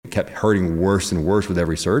kept hurting worse and worse with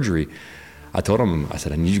every surgery. I told him, I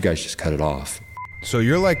said, I need you guys to just cut it off. So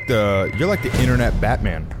you're like the internet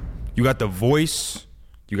Batman. You got the voice,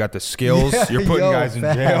 you got the skills. You're putting guys in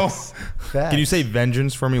jail. Can you say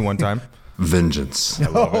vengeance for me one time? Vengeance.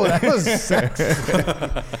 Oh, that was sex.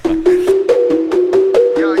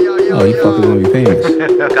 Oh, you fuckers gonna be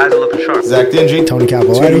famous. Guys are looking sharp. Zach Dingy, Tony Two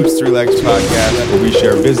Capoletti. Dudes, Three Legs podcast, where we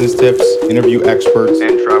share business tips, interview experts,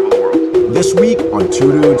 And travel the world. This week on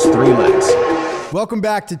Two Dudes, Three Legs. Welcome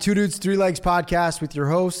back to Two Dudes, Three Legs podcast with your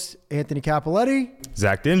host, Anthony Capoletti.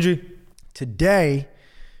 Zach Dingy. Today,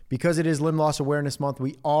 because it is Limb Loss Awareness Month,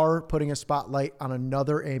 we are putting a spotlight on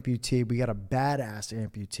another amputee. We got a badass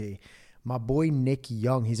amputee. My boy, Nick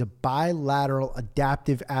Young. He's a bilateral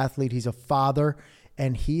adaptive athlete. He's a father,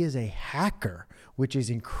 and he is a hacker, which is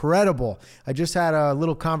incredible. I just had a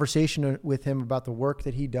little conversation with him about the work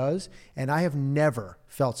that he does, and I have never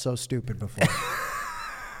felt so stupid before.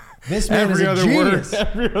 This man is a genius.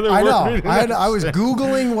 I know. I was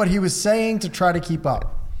Googling what he was saying to try to keep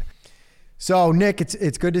up. So, Nick,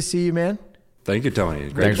 it's good to see you, man. Thank you, Tony.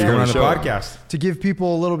 Thanks for coming on the podcast. To give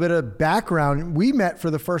people a little bit of background, we met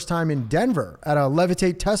for the first time in Denver at a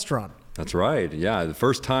Levitate test run. That's right. Yeah, the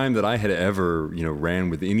first time that I had ever,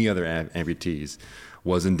 ran with any other amputees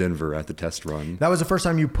was in Denver at the test run. That was the first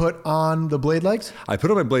time you put on the blade legs? I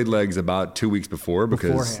put on my blade legs about 2 weeks before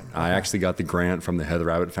because Beforehand. I actually got the grant from the Heather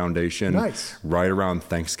Abbott Foundation right around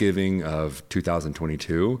Thanksgiving of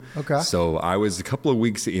 2022. Okay. So I was a couple of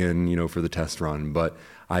weeks in, for the test run, but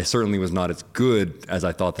I certainly was not as good as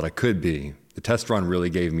I thought that I could be. The test run really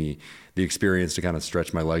gave me the experience to kind of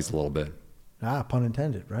stretch my legs a little bit. Ah, pun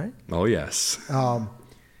intended, right? Oh, yes.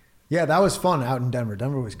 Yeah, that was fun out in Denver.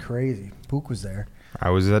 Denver was crazy. Pook was there. I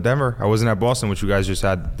was at Denver. I wasn't at Boston, which you guys just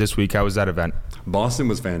had this week. How was that event? Boston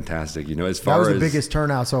was fantastic. As far That was as the biggest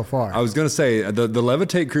turnout so far. I was going to say, the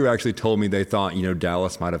Levitate crew actually told me they thought,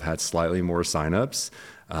 Dallas might have had slightly more signups.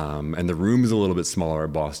 And the room is a little bit smaller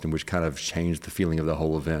at Boston, which kind of changed the feeling of the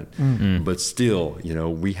whole event. Mm-hmm. But still,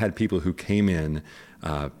 we had people who came in,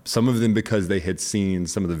 some of them because they had seen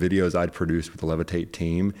some of the videos I'd produced with the Levitate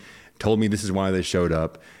team, told me this is why they showed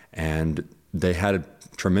up, and they had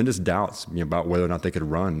tremendous doubts about whether or not they could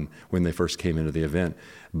run when they first came into the event.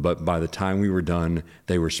 But by the time we were done,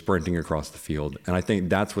 they were sprinting across the field. And I think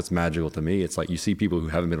that's what's magical to me. It's like you see people who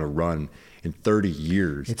haven't been able to run in 30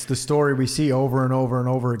 years. It's the story we see over and over and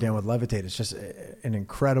over again with Levitate. It's just an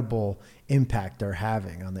incredible impact they're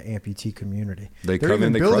having on the amputee community. They're come even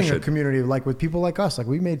in, they building crush a it. community like with people like us. Like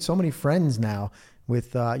we made so many friends now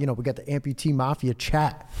with, we got the Amputee Mafia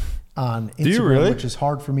chat on Instagram, Do you really? which is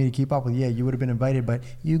hard for me to keep up with. Yeah, you would have been invited, but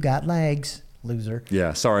you got legs, loser.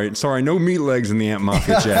 Yeah, sorry, no meat legs in the Amp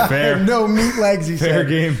Mafia chat. Fair. No meat legs, he Fair said.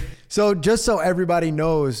 game. So just so everybody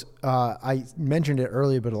knows, I mentioned it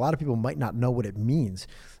earlier, but a lot of people might not know what it means.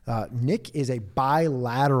 Nick is a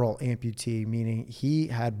bilateral amputee, meaning he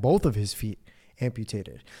had both of his feet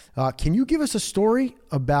amputated. Can you give us a story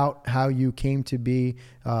about how you came to be,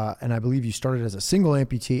 and I believe you started as a single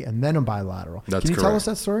amputee and then a bilateral. That's Can you tell correct. us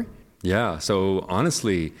that story? Yeah, so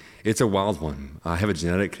honestly, it's a wild one. I have a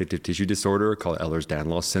genetic connective tissue disorder called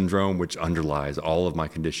Ehlers-Danlos syndrome, which underlies all of my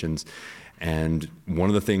conditions. And one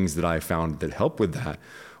of the things that I found that helped with that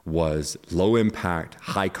was low impact,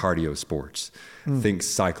 high cardio sports. Think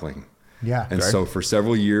cycling. Yeah. And so for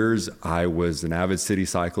several years, I was an avid city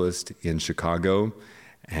cyclist in Chicago.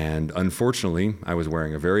 And unfortunately, I was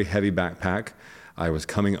wearing a very heavy backpack. I was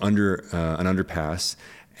coming under an underpass,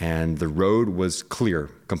 and the road was clear,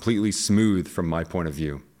 completely smooth from my point of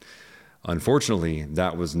view. Unfortunately,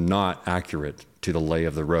 that was not accurate to the lay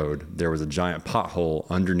of the road. There was a giant pothole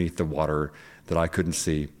underneath the water that I couldn't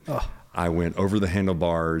see. Ugh. I went over the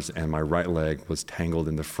handlebars, and my right leg was tangled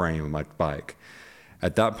in the frame of my bike.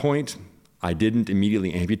 At that point, I didn't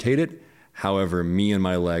immediately amputate it. However, me and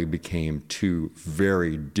my leg became two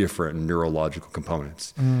very different neurological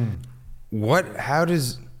components. How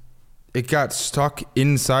does it got stuck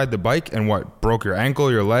inside the bike and what broke your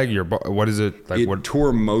ankle, your leg, what is it like? It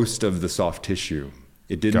tore most of the soft tissue.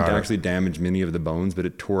 It didn't actually damage many of the bones, but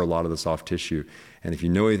it tore a lot of the soft tissue. And if you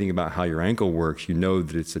know anything about how your ankle works, you know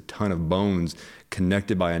that it's a ton of bones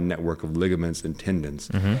connected by a network of ligaments and tendons.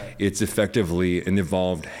 Mm-hmm. It's effectively an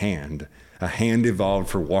evolved hand. A hand evolved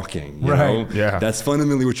for walking, you know? Yeah. That's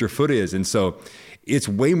fundamentally what your foot is. And so it's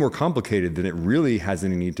way more complicated than it really has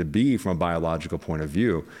any need to be from a biological point of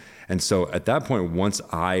view. And so at that point, once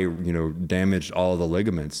I, damaged all of the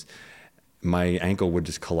ligaments, my ankle would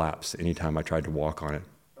just collapse anytime I tried to walk on it.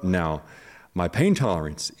 Now, my pain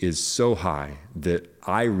tolerance is so high that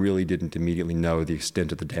I really didn't immediately know the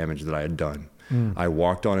extent of the damage that I had done. I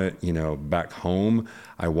walked on it, back home.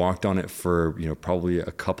 I walked on it for, probably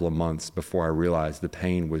a couple of months before I realized the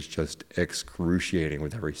pain was just excruciating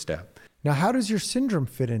with every step. Now, how does your syndrome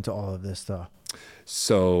fit into all of this, though?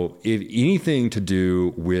 So if anything to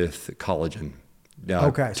do with collagen,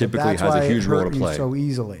 okay, typically has a huge role to play. So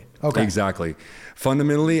easily. Okay. Exactly.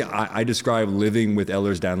 Fundamentally, I describe living with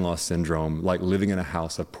Ehlers-Danlos syndrome like living in a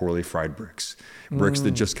house of poorly fried bricks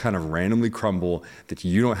that just kind of randomly crumble that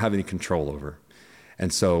you don't have any control over.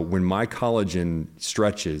 And so when my collagen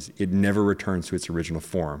stretches, it never returns to its original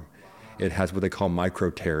form. It has what they call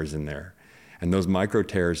micro tears in there. And those micro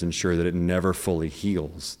tears ensure that it never fully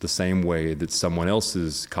heals the same way that someone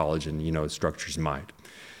else's collagen, structures might.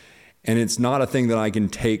 And it's not a thing that I can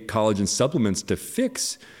take collagen supplements to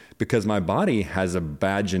fix because my body has a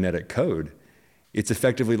bad genetic code. It's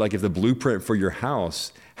effectively like if the blueprint for your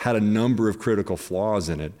house had a number of critical flaws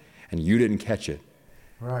in it and you didn't catch it.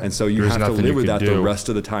 Right. And so you have to live with that the rest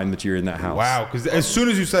of the time that you're in that house. Wow. Because as soon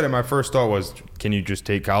as you said it, my first thought was, can you just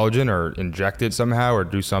take collagen or inject it somehow or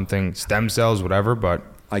do something, stem cells, whatever? But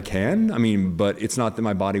I can. But it's not that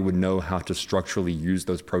my body would know how to structurally use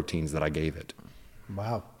those proteins that I gave it.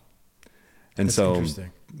 Wow. And that's so,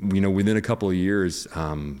 within a couple of years,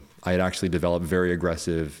 I had actually developed very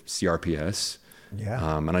aggressive CRPS.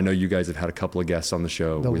 Yeah. And I know you guys have had a couple of guests on the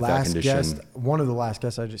show with that condition. One of the last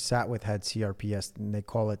guests I just sat with had CRPS, and they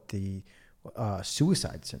call it the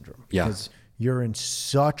suicide syndrome. Yeah. Because you're in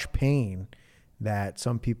such pain that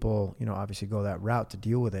some people, obviously go that route to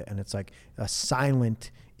deal with it. And it's like a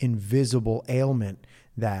silent, invisible ailment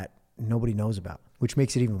that nobody knows about, which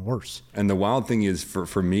makes it even worse. And the wild thing is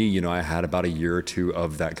for me, I had about a year or two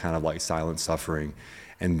of that kind of like silent suffering.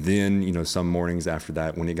 And then, some mornings after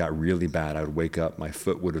that, when it got really bad, I would wake up, my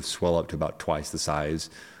foot would have swelled up to about twice the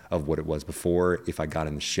size of what it was before. If I got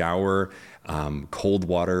in the shower, cold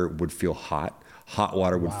water would feel hot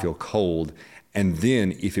water would feel cold. And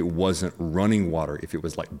then if it wasn't running water, if it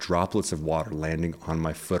was like droplets of water landing on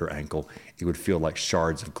my foot or ankle, it would feel like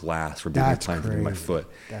shards of glass were being implanted in my foot.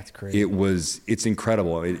 That's crazy. It's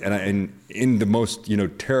incredible. And in the most,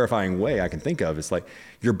 terrifying way I can think of, it's like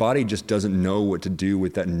your body just doesn't know what to do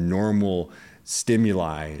with that normal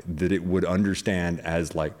stimuli that it would understand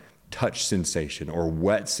as like touch sensation or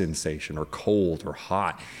wet sensation or cold or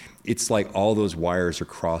hot. It's like all those wires are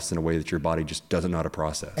crossed in a way that your body just doesn't know how to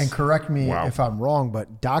process. And correct me if I'm wrong,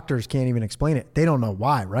 but doctors can't even explain it. They don't know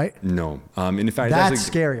why, right? No. In fact, that's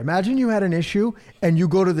scary. Imagine you had an issue and you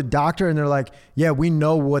go to the doctor and they're like, yeah, we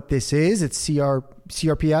know what this is. It's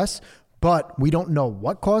CRPS, but we don't know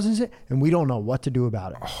what causes it and we don't know what to do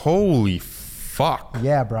about it. Holy fuck.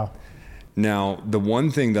 Yeah, bro. Now, the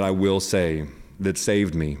one thing that I will say that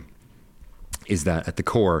saved me is that at the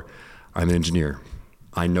core, I'm an engineer.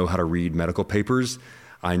 I know how to read medical papers.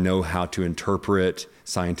 I know how to interpret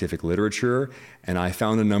scientific literature. And I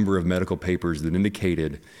found a number of medical papers that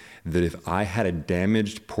indicated that if I had a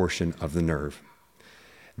damaged portion of the nerve,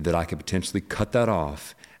 that I could potentially cut that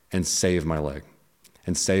off and save my leg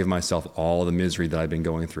and save myself all the misery that I've been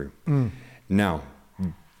going through. Now,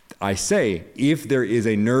 I say if there is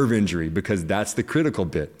a nerve injury, because that's the critical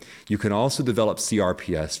bit, you can also develop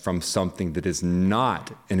CRPS from something that is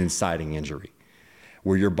not an inciting injury,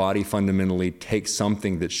 where your body fundamentally takes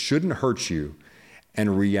something that shouldn't hurt you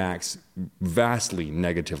and reacts vastly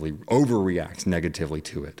negatively, overreacts negatively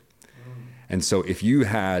to it. And so if you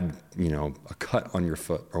had, a cut on your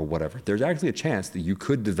foot or whatever, there's actually a chance that you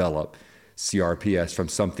could develop CRPS from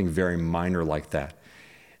something very minor like that.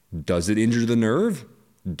 Does it injure the nerve?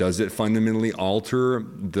 Does it fundamentally alter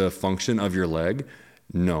the function of your leg?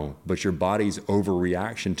 No, but your body's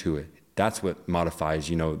overreaction to it, that's what modifies,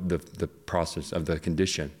 the process of the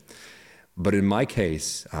condition. But in my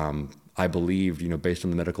case, I believed, based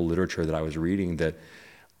on the medical literature that I was reading, that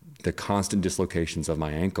the constant dislocations of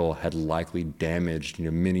my ankle had likely damaged,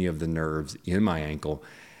 many of the nerves in my ankle.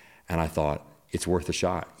 And I thought, it's worth a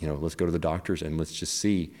shot. Let's go to the doctors and let's just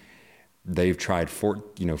see. They've tried 4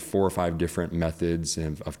 or 5 different methods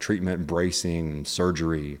of treatment, bracing,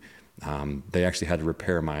 surgery. They actually had to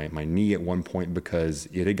repair my knee at one point because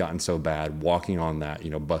it had gotten so bad walking on that,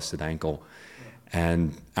 busted ankle.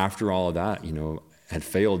 And after all of that, had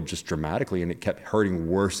failed just dramatically and it kept hurting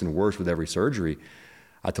worse and worse with every surgery.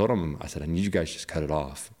 I told them, I said, I need you guys to just cut it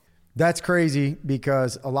off. That's crazy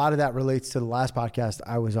because a lot of that relates to the last podcast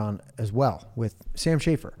I was on as well with Sam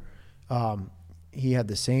Schaefer. He had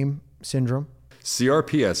the same syndrome.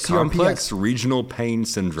 CRPS, complex regional pain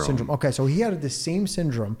syndrome. Okay, so he had the same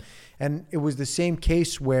syndrome, and it was the same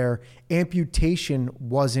case where amputation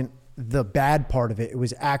wasn't the bad part of it. It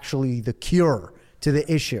was actually the cure to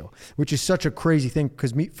the issue, which is such a crazy thing.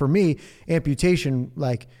 Because for me, amputation,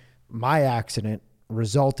 like my accident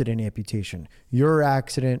resulted in amputation. Your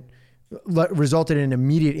accident resulted in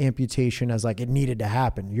immediate amputation as like it needed to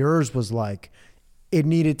happen. Yours was like it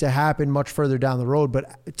needed to happen much further down the road,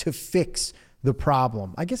 but to fix the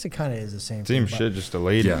problem. I guess it kind of is the same Same thing. shit, just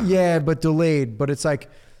delayed. Yeah, but delayed. But it's like,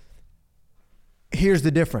 here's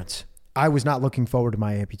the difference. I was not looking forward to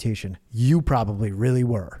my amputation. You probably really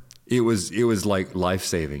were. It was like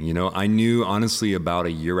life-saving. You know, I knew honestly about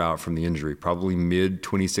a year out from the injury, probably mid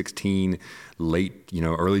 2016, late,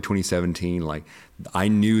 early 2017. Like I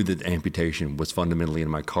knew that amputation was fundamentally in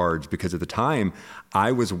my cards because at the time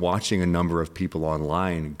I was watching a number of people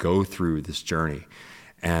online go through this journey.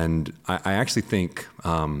 And I actually think,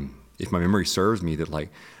 if my memory serves me, that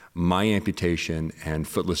like my amputation and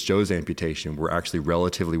Footless Joe's amputation were actually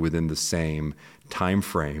relatively within the same time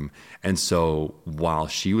frame. And so while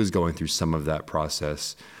she was going through some of that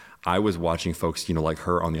process, I was watching folks, like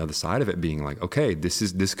her on the other side of it being like, okay,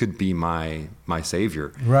 this could be my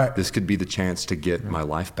savior. Right. This could be the chance to get my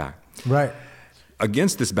life back. Right.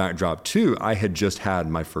 Against this backdrop too, I had just had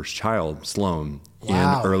my first child, Sloan, in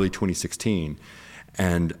early 2016.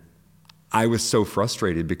 And I was so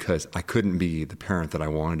frustrated because I couldn't be the parent that I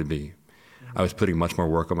wanted to be. I was putting much more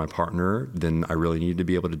work on my partner than I really needed to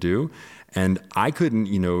be able to do. And I couldn't,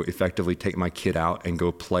 effectively take my kid out and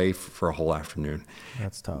go play for a whole afternoon.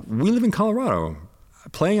 That's tough. We live in Colorado.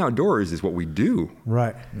 Playing outdoors is what we do.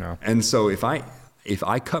 Right. No. And so if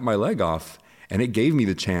I cut my leg off and it gave me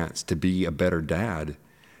the chance to be a better dad,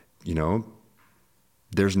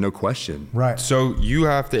 there's no question. Right. So you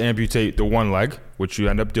have to amputate the one leg, which you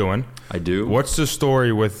end up doing. I do. What's the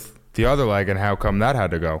story with the other leg and how come that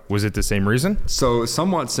had to go? Was it the same reason? So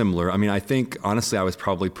somewhat similar. I mean, I think honestly, I was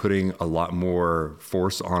probably putting a lot more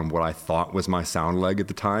force on what I thought was my sound leg at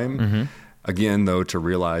the time. Mm-hmm. Again, though, to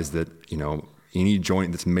realize that, any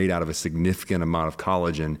joint that's made out of a significant amount of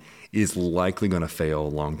collagen is likely going to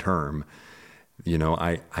fail long term.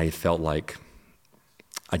 I felt like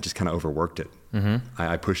I just kind of overworked it. Mm-hmm.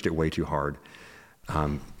 I pushed it way too hard.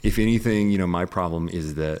 If anything, my problem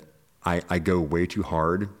is that I go way too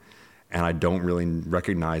hard and I don't really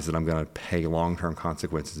recognize that I'm going to pay long-term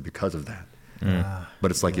consequences because of that.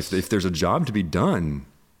 But it's like, if there's a job to be done,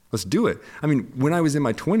 let's do it. I mean, when I was in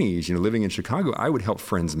my 20s, living in Chicago, I would help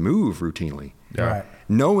friends move routinely. Yeah. Right.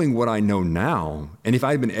 Knowing what I know now, and if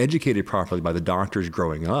I had been educated properly by the doctors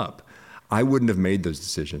growing up, I wouldn't have made those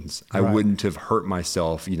decisions. I wouldn't have hurt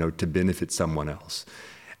myself, to benefit someone else.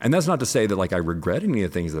 And that's not to say that like I regret any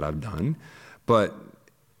of the things that I've done, but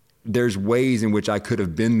there's ways in which I could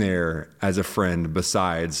have been there as a friend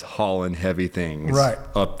besides hauling heavy things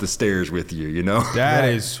up the stairs with you, That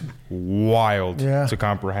is wild to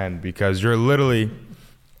comprehend because you're literally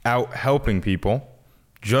out helping people,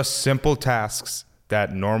 just simple tasks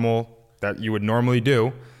that you would normally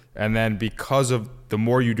do. And then because of the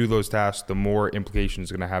more you do those tasks, the more implications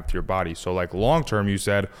it's going to have to your body. So like long term, you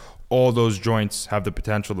said all those joints have the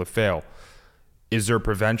potential to fail. Is there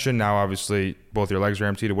prevention? Now, obviously, both your legs are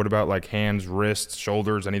amputated. What about like hands, wrists,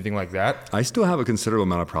 shoulders, anything like that? I still have a considerable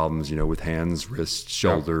amount of problems, with hands, wrists,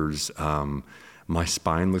 shoulders. My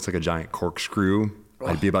spine looks like a giant corkscrew.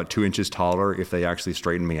 I'd be about 2 inches taller if they actually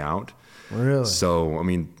straightened me out. Really? So,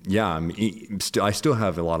 I still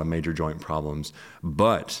have a lot of major joint problems,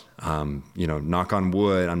 but, knock on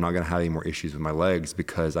wood, I'm not going to have any more issues with my legs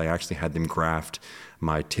because I actually had them graft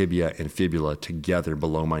my tibia and fibula together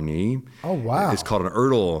below my knee. Oh, wow. It's called an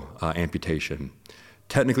Erdl amputation.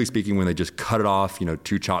 Technically speaking, when they just cut it off,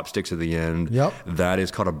 2 chopsticks at the end, that is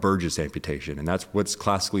called a Burgess amputation. And that's what's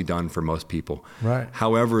classically done for most people. Right.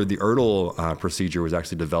 However, the Erdl procedure was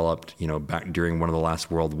actually developed, back during one of the last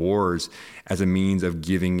world wars as a means of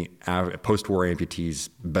giving post-war amputees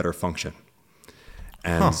better function.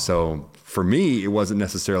 And so for me, it wasn't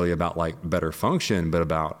necessarily about like better function, but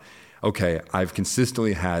about, okay, I've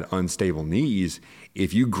consistently had unstable knees.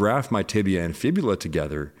 If you graft my tibia and fibula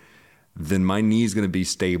together, then my knee is going to be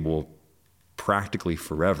stable practically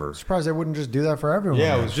forever. Surprised they wouldn't just do that for everyone.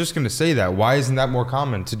 Yeah, I was just going to say that. Why isn't that more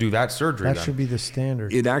common to do that surgery? That should be the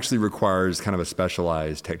standard. It actually requires kind of a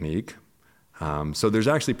specialized technique. So there's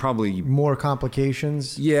actually probably more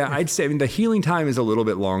complications. Yeah, I'd say the healing time is a little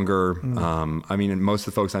bit longer. Most of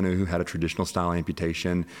the folks I know who had a traditional style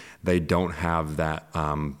amputation, they don't have that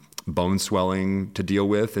bone swelling to deal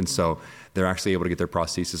with. And so they're actually able to get their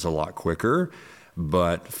prosthesis a lot quicker.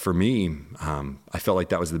 But for me, I felt like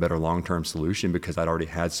that was the better long-term solution because I'd already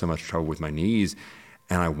had so much trouble with my knees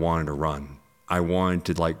and I wanted to run. I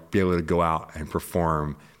wanted to be able to go out and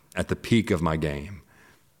perform at the peak of my game.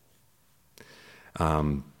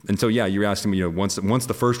 And so, yeah, you're asking me, once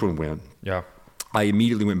the first one went, Yeah. I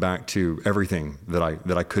immediately went back to everything that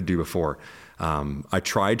I could do before. I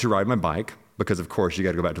tried to ride my bike because, of course, you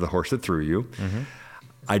got to go back to the horse that threw you. Mm-hmm.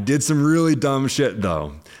 I did some really dumb shit,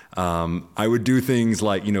 though. I would do things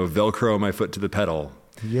like, Velcro my foot to the pedal.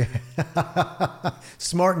 Yeah.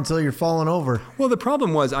 Smart until you're falling over. Well, the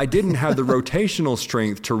problem was I didn't have the rotational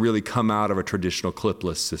strength to really come out of a traditional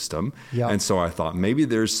clipless system. Yep. And so I thought maybe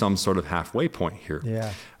there's some sort of halfway point here.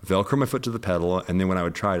 Yeah. Velcro my foot to the pedal. And then when I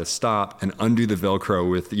would try to stop and undo the Velcro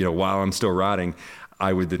with, while I'm still riding,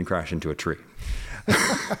 I would then crash into a tree.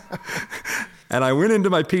 And I went into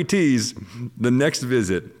my PTs the next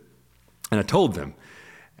visit and I told them,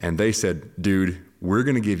 and they said, dude, we're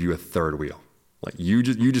going to give you a third wheel. Like you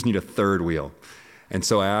just need a third wheel. And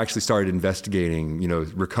so I actually started investigating,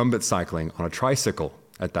 recumbent cycling on a tricycle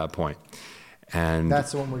at that point. And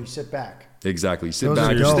that's the one where you sit back. Exactly. You sit Those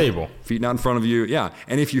back, are You're dope. stable. feet not in front of you. Yeah.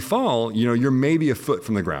 And if you fall, you're maybe a foot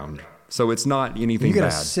from the ground. So it's not anything You get bad.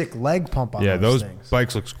 a sick leg pump on Yeah, those those things.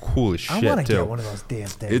 bikes looks cool as I shit want to too. get one of those damn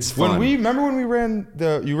things. It's fun. Remember when you ran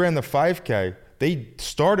the 5K? They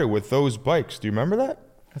started with those bikes. Do you remember that?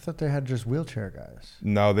 I thought they had just wheelchair guys.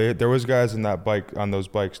 No, there was guys on those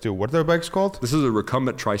bikes too. What are their bikes called? This is a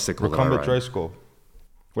recumbent tricycle. that I Recumbent ride. tricycle.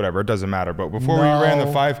 Whatever, it doesn't matter. But before we ran the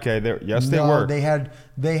 5K, they were.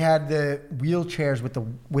 They had the wheelchairs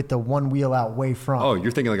with the one wheel out way front. Oh,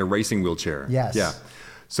 you're thinking like a racing wheelchair. Yes. Yeah.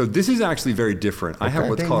 So this is actually very different. I have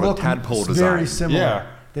what's They called a look tadpole design. very similar. Yeah.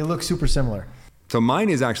 They look super similar. So mine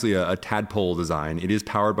is actually a tadpole design. It is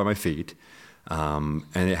powered by my feet, and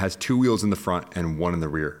it has two wheels in the front and one in the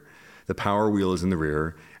rear. The power wheel is in the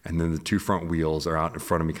rear, and then the two front wheels are out in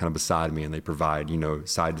front of me, kind of beside me, and they provide,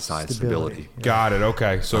 side-to-side stability. Got it.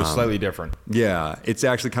 Okay, so it's slightly different. Yeah, it's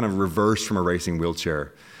actually kind of reversed from a racing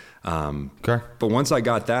wheelchair. Okay. But once I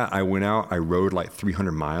got that, I went out, I rode like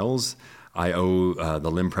 300 miles. I owe the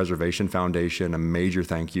Limb Preservation Foundation a major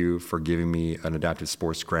thank you for giving me an adaptive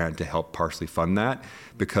sports grant to help partially fund that,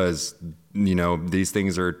 because these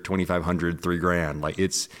things are $2,500, $3,000. Like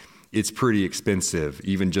it's pretty expensive,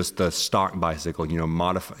 even just the stock bicycle,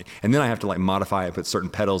 modify. And then I have to modify it, put certain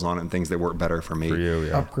pedals on it and things that work better for me. For you,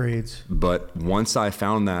 yeah. Upgrades. But once I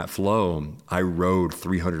found that flow, I rode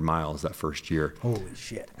 300 miles that first year. Holy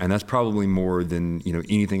shit. And that's probably more than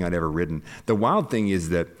anything I'd ever ridden. The wild thing is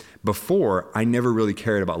that before, I never really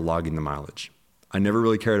cared about logging the mileage. I never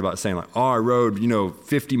really cared about saying I rode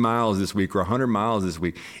 50 miles this week or 100 miles this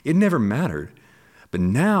week. It never mattered. But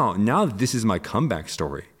now that this is my comeback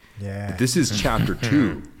story. Yeah. This is chapter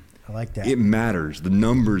 2. I like that. It matters. The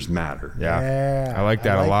numbers matter. Yeah. I like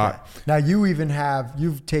that a lot. that. Now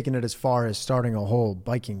you've taken it as far as starting a whole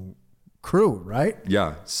biking crew, right?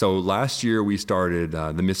 Yeah. So last year we started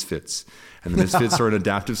the Misfits, and the Misfits are an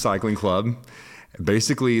adaptive cycling club.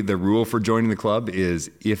 Basically, the rule for joining the club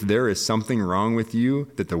is if there is something wrong with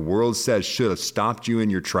you that the world says should have stopped you in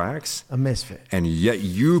your tracks, A misfit. and yet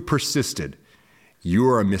you persisted, you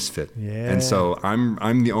are a misfit. Yeah. And so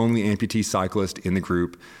I'm the only amputee cyclist in the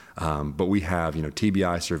group, but we have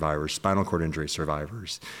TBI survivors, spinal cord injury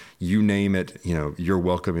survivors, you name it, you're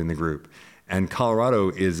welcome in the group. And Colorado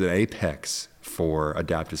is an apex for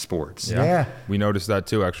adaptive sports. Yeah. We noticed that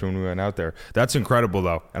too, actually, when we went out there. That's incredible,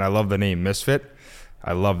 though. And I love the name Misfit.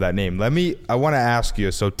 I love that name. I want to ask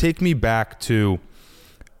you, so take me back to,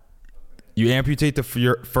 you amputate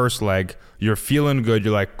your first leg, you're feeling good,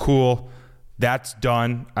 you're like, cool, that's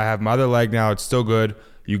done. I have my other leg now, it's still good.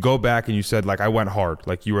 You go back and you said, I went hard.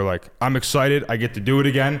 You were like, I'm excited, I get to do it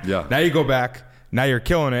again. Yeah. Now you go back, now you're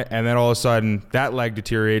killing it, and then all of a sudden that leg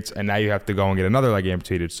deteriorates, and now you have to go and get another leg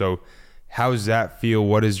amputated. So how does that feel?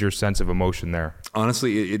 What is your sense of emotion there?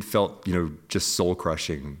 Honestly, it felt, just soul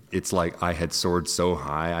crushing. It's like I had soared so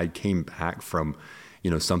high. I came back from,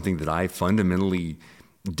 something that I fundamentally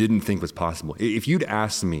didn't think was possible. If you'd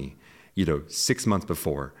asked me, 6 months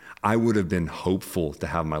before, I would have been hopeful to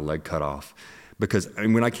have my leg cut off, because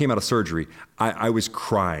when I came out of surgery, I was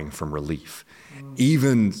crying from relief.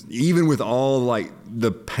 Even with all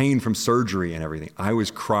the pain from surgery and everything, I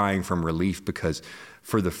was crying from relief because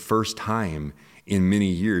for the first time in many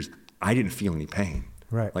years, I didn't feel any pain.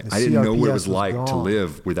 Right. Like The I didn't know what it CRPS was like to gone.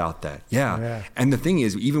 live without that. Yeah. Yeah. And the thing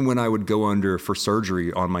is, even when I would go under for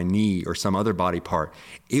surgery on my knee or some other body part,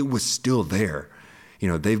 it was still there.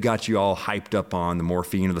 They've got you all hyped up on the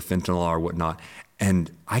morphine or the fentanyl or whatnot.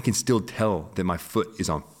 And I can still tell that my foot is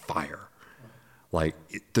on fire.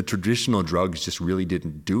 The traditional drugs just really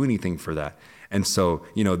didn't do anything for that. And so,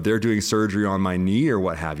 they're doing surgery on my knee or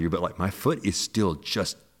what have you, but my foot is still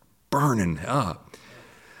just burning up.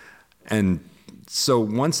 And so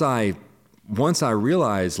once I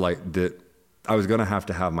realized that I was going to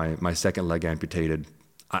have my second leg amputated,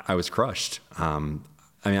 I was crushed. I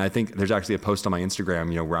mean, I think there's actually a post on my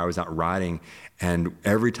Instagram, where I was out riding, and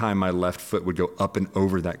every time my left foot would go up and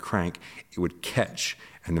over that crank, it would catch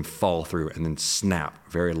and then fall through and then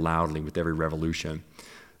snap very loudly with every revolution.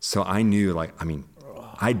 So I knew,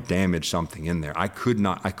 I damaged something in there. I could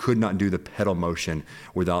not do the pedal motion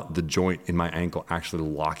without the joint in my ankle actually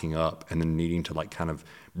locking up and then needing to kind of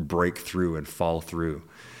break through and fall through.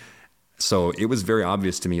 So it was very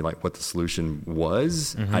obvious to me what the solution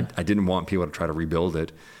was. Mm-hmm. I didn't want people to try to rebuild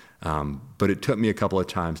it. But it took me a couple of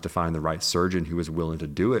times to find the right surgeon who was willing to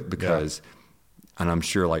do it because, and I'm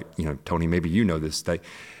sure Tony, maybe you know this, that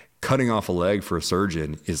cutting off a leg for a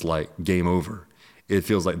surgeon is like game over. It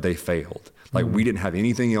feels like they failed. We didn't have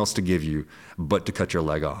anything else to give you but to cut your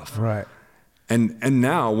leg off. Right. And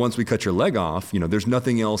now once we cut your leg off, there's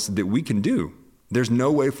nothing else that we can do. There's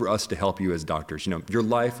no way for us to help you as doctors. Your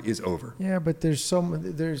life is over. Yeah, but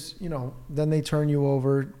then they turn you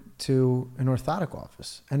over to an orthotic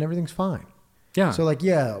office and everything's fine. Yeah. So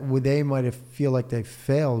they might have feel like they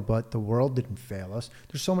failed, but the world didn't fail us.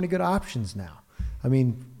 There's so many good options now. I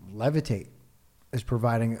mean, Levitate is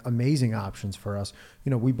providing amazing options for us.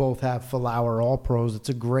 We both have full hour All Pros. It's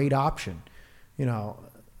a great option.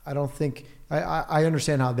 I don't think, I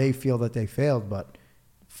understand how they feel that they failed, but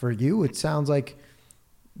for you, it sounds like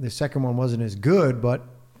the second one wasn't as good, but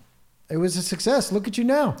it was a success. Look at you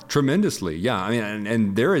now. Tremendously. Yeah. I mean,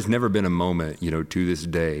 and there has never been a moment, to this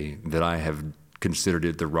day that I have considered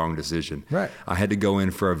it the wrong decision. Right. I had to go in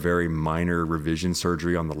for a very minor revision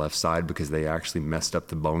surgery on the left side because they actually messed up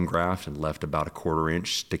the bone graft and left about a 1/4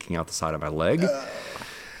 inch sticking out the side of my leg.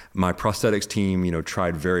 My prosthetics team,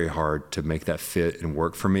 tried very hard to make that fit and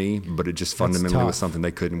work for me, but it just fundamentally was something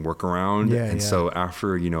they couldn't work around. So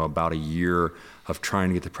after, about a year of trying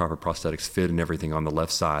to get the proper prosthetics fit and everything on the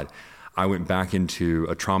left side, I went back into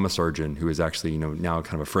a trauma surgeon who is actually, now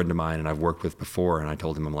kind of a friend of mine and I've worked with before. And I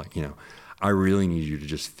told him, I'm like, I really need you to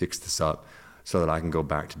just fix this up so that I can go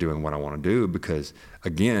back to doing what I want to do. Because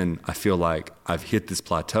again, I feel like I've hit this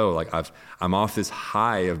plateau. I'm off this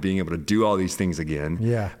high of being able to do all these things again.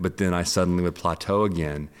 Yeah. But then I suddenly would plateau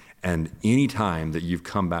again. And any time that you've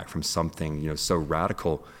come back from something, so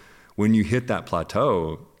radical, when you hit that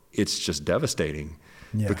plateau, it's just devastating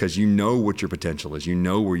because what your potential is,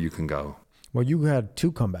 where you can go. Well, you had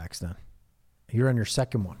 2 comebacks then. You're on your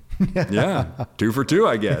second one. Yeah. 2 for 2,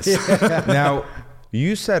 I guess. Now,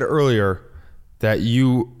 you said earlier that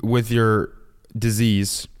you, with your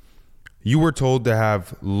disease, you were told to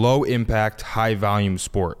have low impact, high volume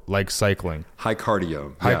sport like cycling. High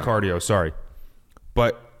cardio. High cardio, sorry.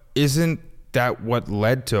 But isn't that what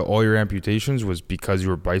led to all your amputations was because you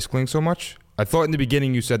were bicycling so much? I thought in the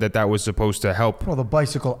beginning you said that was supposed to help. Well, the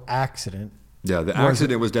bicycle accident. Yeah, the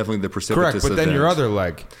accident was definitely the precipitous Correct, but then event. your other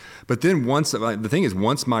leg. But then the thing is,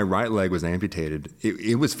 once my right leg was amputated,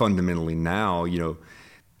 it was fundamentally now,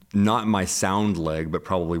 not my sound leg, but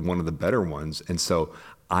probably one of the better ones. And so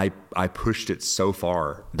I pushed it so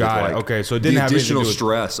far. Got it. Okay, so it didn't the have anything additional to do with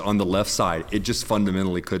stress on the left side, it just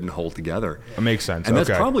fundamentally couldn't hold together. It makes sense. And that's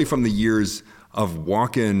probably from the years of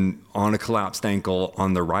walking on a collapsed ankle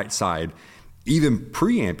on the right side, even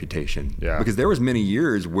pre-amputation. Yeah. Because there was many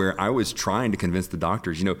years where I was trying to convince the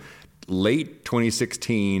doctors, late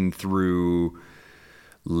 2016 through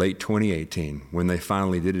late 2018, when they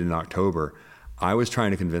finally did it in October, I was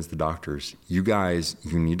trying to convince the doctors, you guys,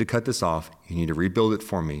 you need to cut this off. You need to rebuild it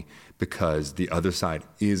for me because the other side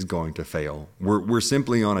is going to fail. We're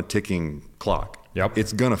simply on a ticking clock. Yep.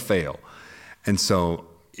 It's going to fail. And so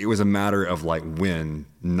it was a matter of when,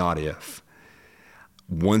 not if.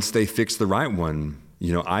 Once they fixed the right one,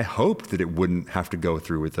 I hoped that it wouldn't have to go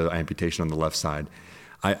through with the amputation on the left side.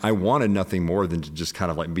 I wanted nothing more than to just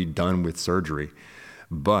kind of be done with surgery.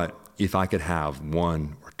 But if I could have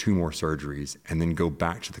 1 or 2 more surgeries and then go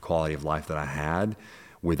back to the quality of life that I had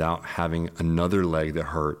without having another leg that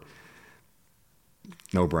hurt,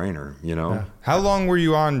 no brainer, Yeah. How long were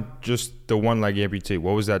you on just the 1 leg amputee?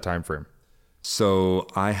 What was that time frame? So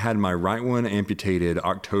I had my right one amputated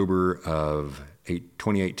October of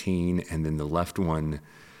 2018, and then the left one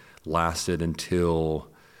lasted until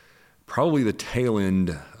probably the tail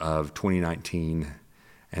end of 2019,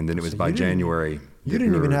 and then it was by January. You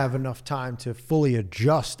didn't even have enough time to fully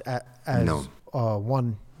adjust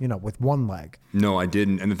one, with 1 leg. No, I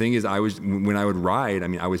didn't. And the thing is, when I would ride,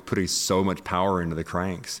 I was putting so much power into the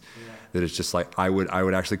cranks that it's just I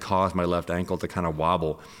would actually cause my left ankle to kind of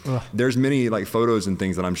wobble. Ugh. There's many photos and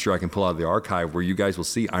things that I'm sure I can pull out of the archive where you guys will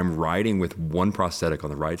see I'm riding with 1 prosthetic on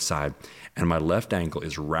the right side and my left ankle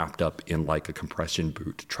is wrapped up in a compression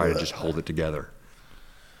boot to try to just hold it together.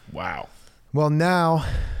 Wow. Well, now,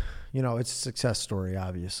 it's a success story,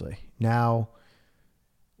 obviously. Now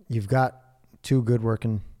you've got 2 good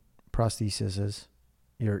working prostheses.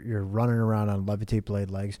 You're running around on levitate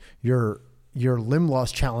blade legs. Your limb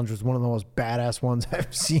loss challenge was one of the most badass ones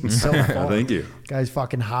I've seen so far. Thank you. Guys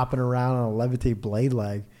fucking hopping around on a levitate blade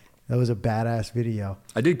leg. That was a badass video.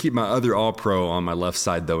 I did keep my other all pro on my left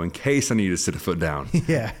side though, in case I need to sit a foot down.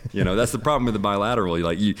 Yeah. That's the problem with the bilateral.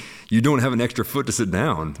 You don't have an extra foot to sit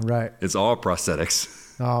down. Right. It's all prosthetics.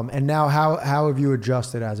 And now how have you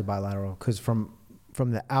adjusted as a bilateral? Because from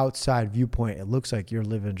the outside viewpoint, it looks like you're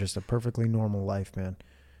living just a perfectly normal life, man.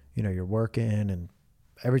 You're working, and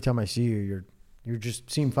every time I see you, you just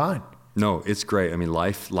seem fine. No, it's great. I mean,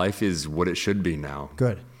 life is what it should be now.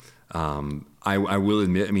 Good. I will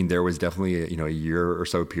admit, there was definitely a year or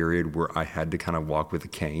so period where I had to kind of walk with a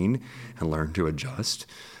cane and learn to adjust.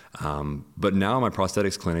 But now my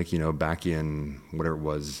prosthetics clinic, back in whatever it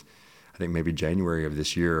was, I think maybe January of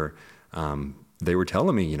this year, they were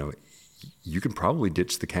telling me, you can probably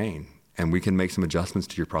ditch the cane and we can make some adjustments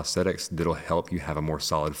to your prosthetics that'll help you have a more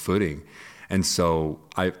solid footing. And so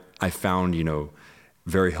I found,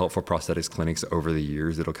 very helpful prosthetics clinics over the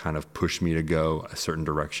years that'll kind of push me to go a certain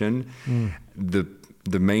direction.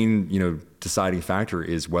 The main, deciding factor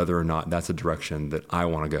is whether or not that's a direction that I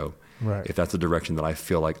want to go. Right. If that's a direction that I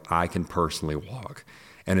feel like I can personally walk,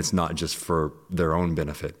 and it's not just for their own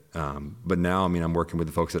benefit. But now, I'm working with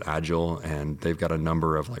the folks at Agile, and they've got a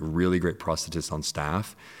number of really great prosthetists on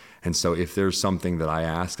staff. And so if there's something that I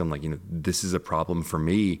ask, I'm like, this is a problem for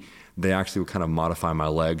me, they actually will kind of modify my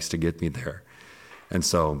legs to get me there. And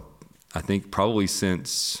so I think probably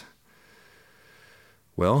since,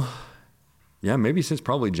 maybe since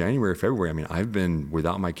probably January or February, I've been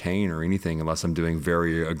without my cane or anything unless I'm doing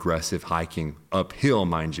very aggressive hiking uphill,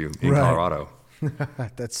 mind you, in Colorado.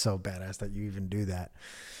 That's so badass that you even do that.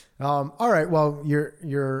 All right. Well,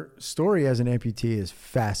 your story as an amputee is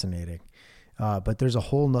fascinating. But there's a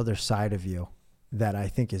whole nother side of you that I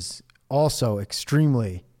think is also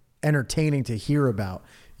extremely entertaining to hear about.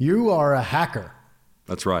 You are a hacker.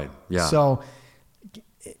 That's right. Yeah. So,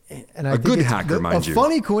 and I a think good hacker, mind you. A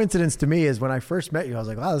funny coincidence to me is when I first met you, I was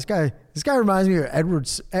like, wow, this guy reminds me of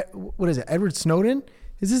Edward Snowden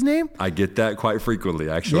is his name? I get that quite frequently,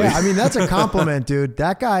 actually. Yeah. That's a compliment, dude.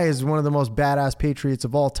 That guy is one of the most badass patriots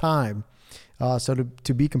of all time. So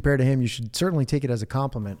to be compared to him, you should certainly take it as a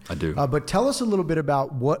compliment. I do. But tell us a little bit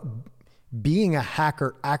about what being a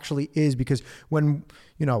hacker actually is, because when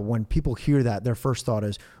people hear that, their first thought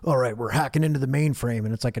is, all right, we're hacking into the mainframe,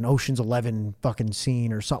 and it's like an Ocean's 11 fucking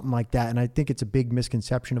scene or something like that. And I think it's a big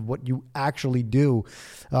misconception of what you actually do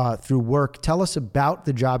through work. Tell us about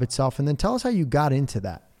the job itself, and then tell us how you got into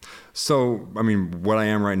that. So, what I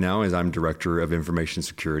am right now is I'm director of information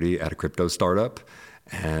security at a crypto startup.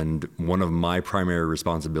 And one of my primary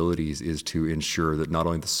responsibilities is to ensure that not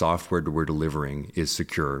only the software that we're delivering is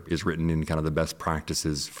secure, is written in kind of the best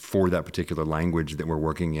practices for that particular language that we're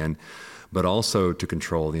working in, but also to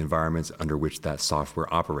control the environments under which that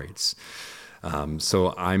software operates.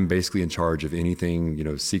 So I'm basically in charge of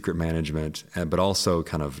anything, secret management, but also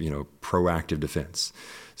kind of, proactive defense.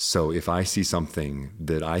 So if I see something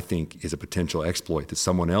that I think is a potential exploit that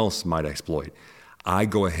someone else might exploit, I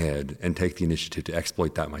go ahead and take the initiative to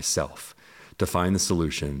exploit that myself, to find the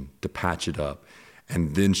solution, to patch it up,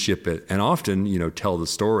 and then ship it. And often, tell the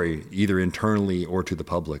story either internally or to the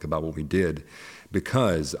public about what we did,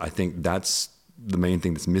 because I think that's the main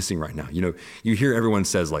thing that's missing right now. You hear everyone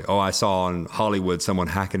says like, oh, I saw in Hollywood someone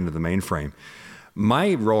hacking into the mainframe.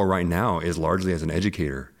 My role right now is largely as an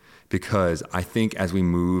educator, because I think as we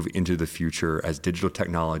move into the future, as digital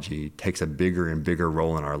technology takes a bigger and bigger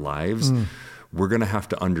role in our lives, we're going to have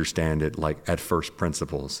to understand it like at first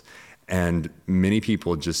principles. And many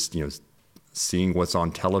people just, seeing what's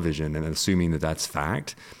on television and assuming that that's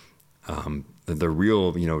fact, the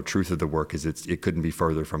real, truth of the work is it couldn't be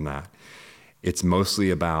further from that. It's mostly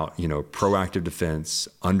about, proactive defense,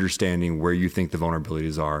 understanding where you think the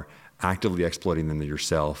vulnerabilities are, actively exploiting them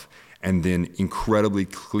yourself, and then incredibly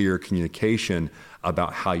clear communication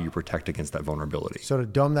about how you protect against that vulnerability. So to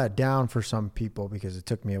dumb that down for some people, because it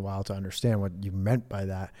took me a while to understand what you meant by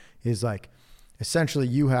that, is like essentially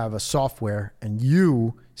you have a software and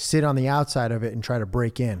you sit on the outside of it and try to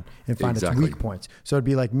break in and find its weak points. So it'd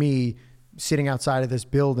be like me sitting outside of this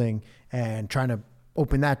building and trying to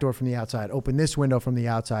open that door from the outside, open this window from the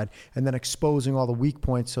outside, and then exposing all the weak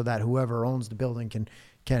points so that whoever owns the building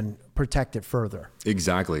can protect it further.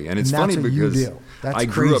 Exactly. And it's funny because I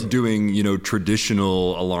grew up doing,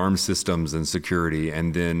 traditional alarm systems and security,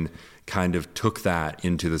 and then kind of took that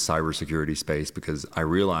into the cybersecurity space because I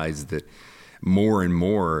realized that more and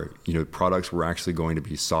more, products were actually going to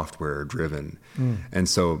be software driven. And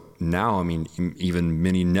so now, I mean, even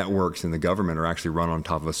many networks in the government are actually run on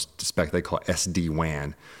top of a spec they call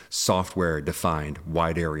SD-WAN, software defined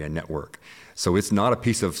wide area network. So it's not a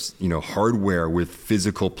piece of, hardware with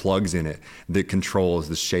physical plugs in it that controls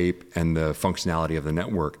the shape and the functionality of the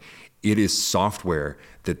network. It is software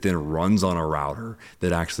that then runs on a router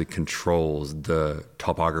that actually controls the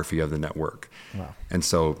topography of the network. Wow. And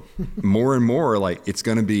so more and more, like, it's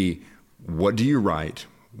going to be, what do you write?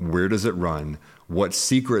 Where does it run? What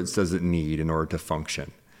secrets does it need in order to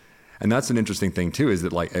function? And that's an interesting thing too, is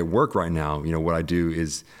that, like, at work right now, what I do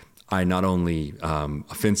is I not only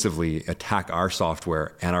offensively attack our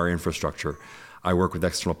software and our infrastructure, I work with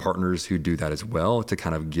external partners who do that as well to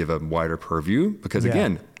kind of give a wider purview, because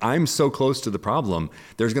again, I'm so close to the problem,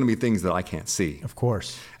 there's going to be things that I can't see. Of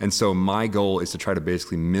course. And so my goal is to try to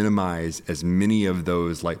basically minimize as many of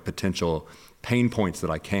those, like, potential pain points that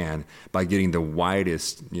I can by getting the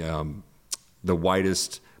widest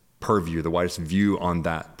purview, the widest view on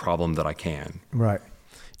that problem that I can. Right.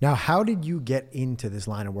 Now, how did you get into this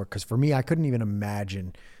line of work? Because for me, I couldn't even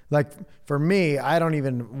imagine. Like, for me, I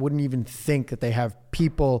wouldn't even think that they have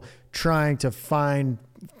people trying to find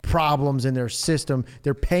problems in their system.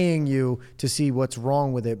 They're paying you to see what's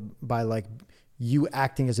wrong with it by, like, you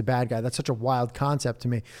acting as a bad guy. That's such a wild concept to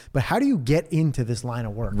me. But how do you get into this line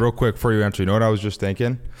of work? Real quick before you answer, you know what I was just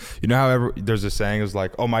thinking? You know how there's a saying is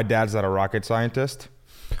like, oh, my dad's not a rocket scientist?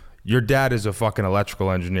 Your dad is a fucking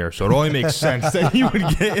electrical engineer, so it only makes sense that you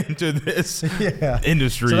would get into this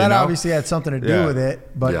industry. So that obviously had something to do with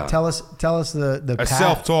it. But tell us the a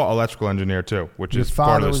self-taught electrical engineer too, which Your is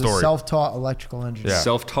part of the father story. was a self-taught electrical engineer. Yeah.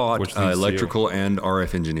 Self-taught electrical and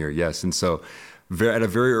RF engineer, yes. And so at a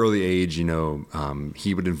very early age, he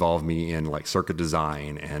would involve me in, like, circuit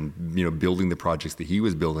design and, building the projects that he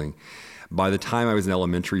was building. By the time I was in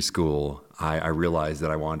elementary school, I realized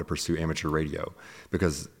that I wanted to pursue amateur radio,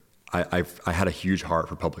 because I had a huge heart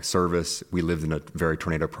for public service. We lived in a very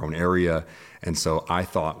tornado-prone area, and so I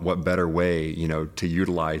thought, what better way, to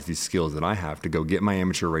utilize these skills that I have to go get my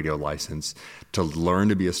amateur radio license, to learn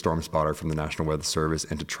to be a storm spotter from the National Weather Service,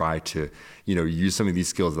 and to try to, use some of these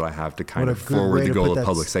skills that I have to kind of forward the goal of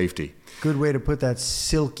public safety. Good way to put that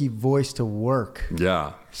silky voice to work.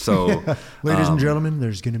 Yeah. So, ladies and gentlemen,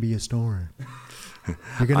 there's going to be a storm.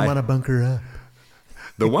 You're going to want to bunker up.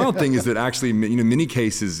 The wild thing is that actually, many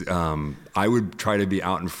cases, I would try to be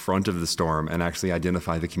out in front of the storm and actually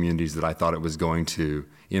identify the communities that I thought it was going to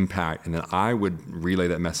impact. And then I would relay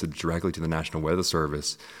that message directly to the National Weather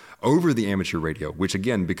Service over the amateur radio, which,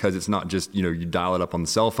 again, because it's not just, you dial it up on the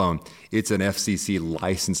cell phone, it's an FCC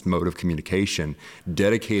licensed mode of communication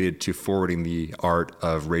dedicated to forwarding the art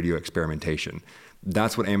of radio experimentation.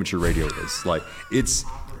 That's what amateur radio is. Like, it's...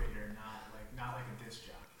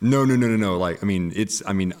 No. Like,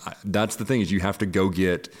 that's the thing, is you have to go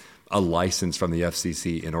get a license from the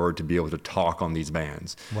FCC in order to be able to talk on these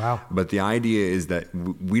bands. Wow. But the idea is that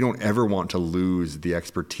we don't ever want to lose the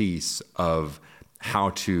expertise of how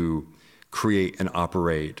to create and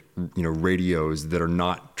operate, radios that are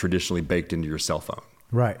not traditionally baked into your cell phone.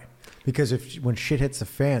 Right. Because when shit hits the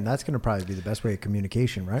fan, that's going to probably be the best way of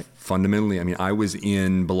communication, right? Fundamentally, I was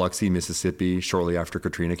in Biloxi, Mississippi shortly after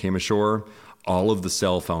Katrina came ashore. All of the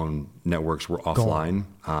cell phone networks were offline,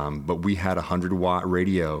 but we had a 100-watt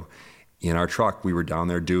radio in our truck. We were down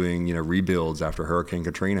there doing, rebuilds after Hurricane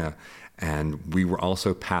Katrina, and we were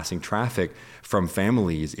also passing traffic from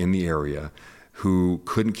families in the area who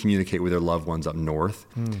couldn't communicate with their loved ones up north,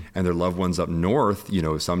 and their loved ones up north,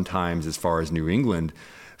 sometimes as far as New England,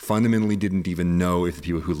 fundamentally didn't even know if the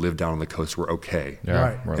people who lived down on the coast were okay.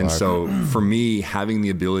 Yeah, right. And so for me, having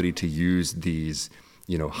the ability to use these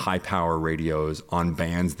high power radios on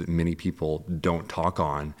bands that many people don't talk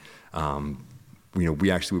on,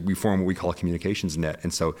 we form what we call a communications net.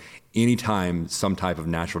 And so anytime some type of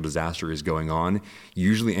natural disaster is going on,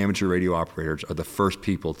 usually amateur radio operators are the first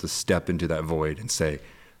people to step into that void and say,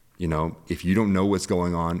 if you don't know what's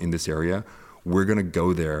going on in this area, we're going to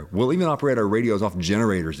go there. We'll even operate our radios off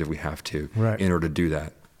generators if we have to, in order to do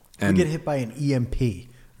that. And you get hit by an EMP.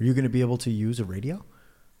 Are you going to be able to use a radio?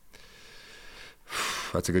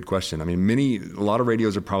 That's a good question. A lot of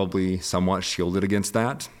radios are probably somewhat shielded against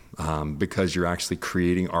that, because you're actually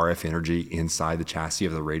creating RF energy inside the chassis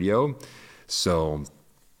of the radio. So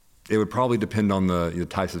it would probably depend on the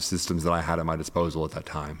types of systems that I had at my disposal at that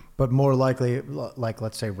time. But more likely, like,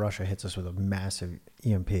 let's say Russia hits us with a massive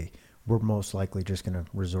EMP, we're most likely just going to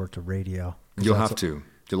resort to radio. You'll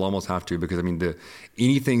almost have to, because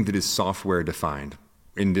anything that is software defined,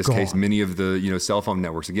 in this Gone. case, many of the, cell phone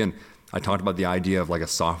networks. Again, I talked about the idea of like a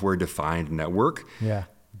software defined network. Yeah.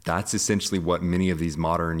 That's essentially what many of these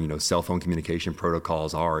modern, cell phone communication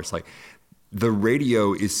protocols are. It's like the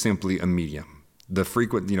radio is simply a medium. The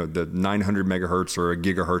frequent, the 900 megahertz or a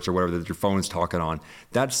gigahertz or whatever that your phone is talking on,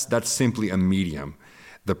 that's simply a medium.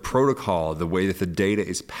 The protocol, the way that the data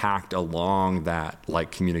is packed along that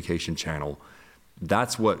like communication channel,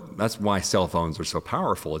 that's why cell phones are so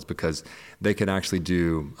powerful. Is because they can actually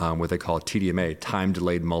do what they call TDMA, time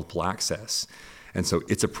delayed multiple access. And so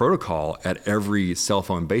it's a protocol at every cell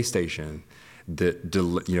phone base station that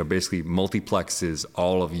basically multiplexes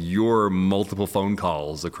all of your multiple phone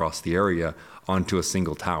calls across the area onto a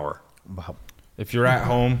single tower. Wow. If you're at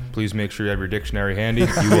home, please make sure you have your dictionary handy.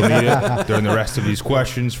 You will need it during the rest of these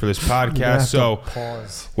questions for this podcast. So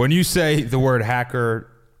pause. when you say the word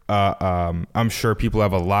hacker, I'm sure people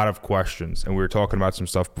have a lot of questions, and we were talking about some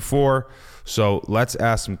stuff before. So let's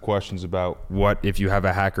ask some questions about what if you have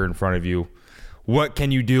a hacker in front of you. What can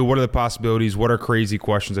you do? What are the possibilities? What are crazy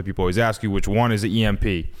questions that people always ask you? Which one is the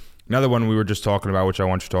EMP? Another one we were just talking about, which I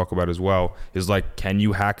want you to talk about as well, is like, can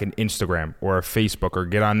you hack an Instagram or a Facebook or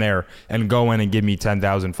get on there and go in and give me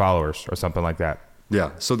 10,000 followers or something like that?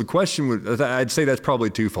 Yeah. So the question I'd say that's probably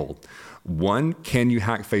twofold. One, can you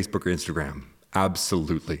hack Facebook or Instagram?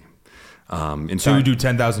 Absolutely. So you do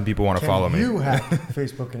 10,000 people want to follow me. You hack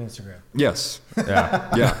Facebook and Instagram? Yes. Yeah.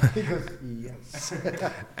 Yeah. He goes, yes.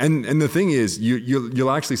 And the thing is, you'll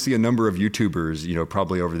actually see a number of YouTubers,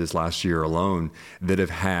 probably over this last year alone, that have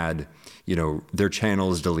had, their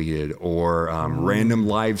channels deleted or random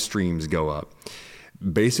live streams go up.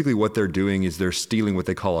 Basically, what they're doing is they're stealing what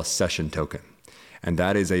they call a session token, and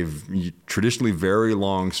that is a traditionally very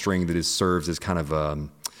long string that serves as kind of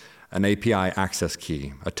an API access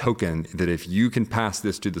key, a token that if you can pass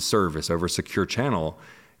this to the service over a secure channel,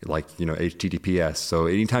 like, HTTPS. So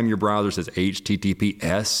anytime your browser says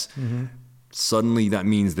HTTPS, suddenly that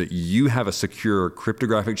means that you have a secure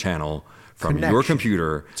cryptographic channel from your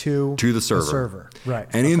computer to the server. Right.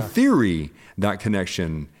 And in theory, that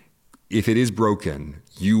connection, if it is broken,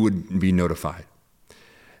 you would be notified.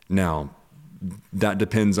 Now, that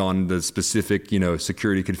depends on the specific,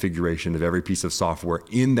 security configuration of every piece of software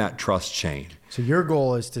in that trust chain. So your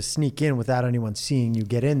goal is to sneak in without anyone seeing you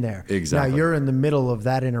get in there. Exactly. Now you're in the middle of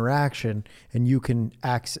that interaction, and you can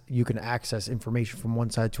access information from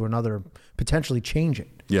one side to another, potentially change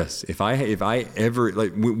it. Yes. If I ever,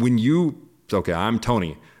 like, when I'm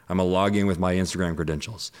Tony, I'm gonna log in with my Instagram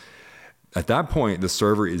credentials. At that point, the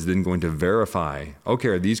server is then going to verify, okay,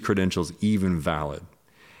 are these credentials even valid?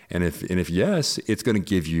 And if yes, it's going to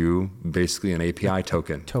give you basically an API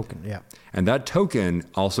token. Yeah. And that token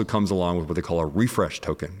also comes along with what they call a refresh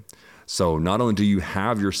token. So not only do you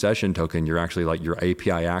have your session token, you're actually like your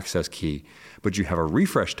API access key, but you have a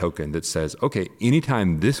refresh token that says, okay,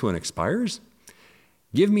 anytime this one expires,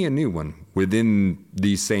 give me a new one within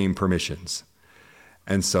these same permissions.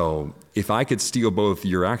 And so if I could steal both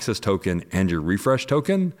your access token and your refresh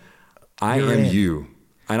token, You're in. you.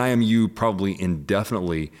 And I am you probably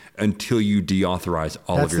indefinitely until you deauthorize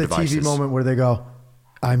all of your devices. That's the TV moment where they go,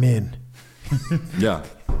 I'm in. Yeah.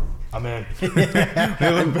 I'm in. They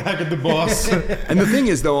look back at the boss. And the thing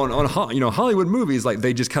is, though, on Hollywood movies, like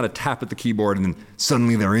they just kind of tap at the keyboard and then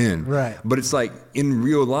suddenly they're in. Right. But it's like in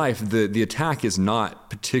real life, the attack is not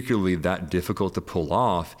particularly that difficult to pull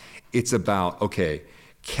off. It's about, okay,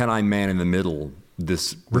 can I man in the middle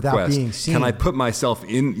this Without request? being seen. Can I put myself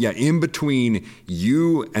in between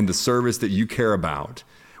you and the service that you care about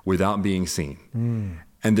without being seen?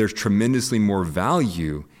 And there's tremendously more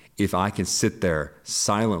value if I can sit there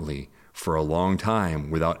silently for a long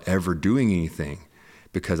time without ever doing anything,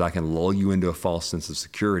 because I can lull you into a false sense of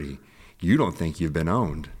security. You don't think you've been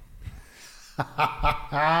owned.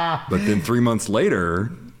 But then 3 months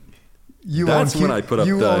later, that's when I put up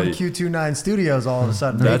you own Q29 Studios all of a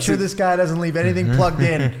sudden. Make sure this guy doesn't leave anything plugged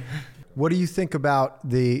in. What do you think about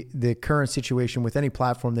the current situation with any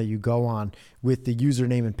platform that you go on with the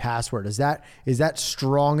username and password? Is that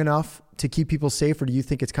strong enough to keep people safe, or do you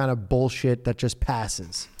think it's kind of bullshit that just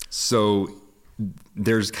passes? So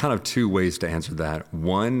there's kind of two ways to answer that.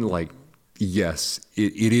 One, like, yes,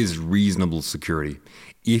 it is reasonable security.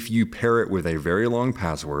 If you pair it with a very long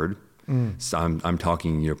password, so I'm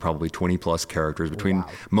talking, probably 20 plus characters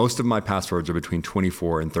most of my passwords are between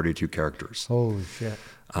 24 and 32 characters. Holy shit.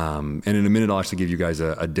 And in a minute, I'll actually give you guys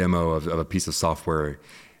a demo of a piece of software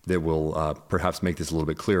that will perhaps make this a little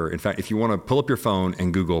bit clearer. In fact, if you want to pull up your phone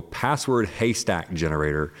and Google password haystack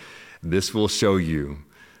generator, this will show you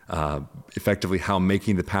effectively how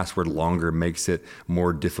making the password longer makes it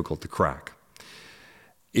more difficult to crack.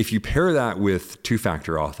 If you pair that with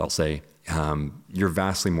two-factor auth, I'll say, you're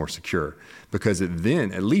vastly more secure, because at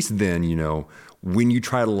least then, you know, when you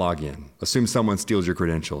try to log in, assume someone steals your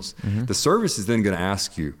credentials, the service is then going to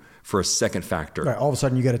ask you for a second factor. Right. All of a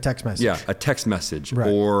sudden you get a text message. Yeah, a text message Right.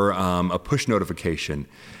 or a push notification.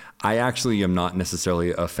 I actually am not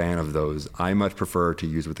necessarily a fan of those. I much prefer to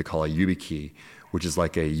use what they call a YubiKey, which is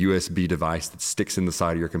like a USB device that sticks in the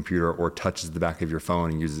side of your computer or touches the back of your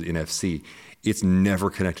phone and uses NFC. It's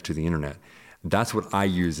never connected to the internet. That's what I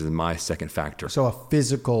use as my second factor. So a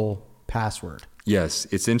physical password. Yes,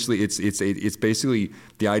 essentially, it's basically,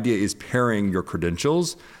 the idea is pairing your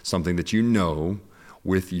credentials, something that you know,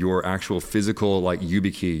 with your actual physical, like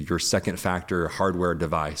YubiKey, your second factor hardware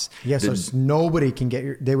device. Yeah, so nobody can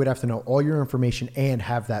get they would have to know all your information and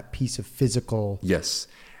have that piece of physical. Yes.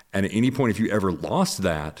 And at any point, if you ever lost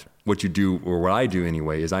that, what you do, or what I do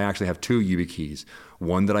anyway, is I actually have two YubiKeys.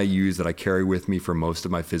 One that I use that I carry with me for most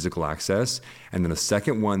of my physical access, and then a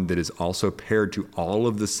second one that is also paired to all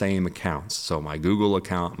of the same accounts. So my Google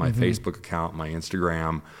account, my Facebook account, my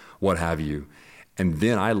Instagram, what have you. And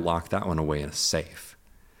then I lock that one away in a safe.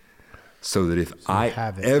 So that if I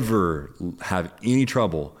ever have any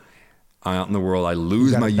trouble out in the world, I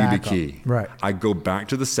lose my YubiKey. Right. I go back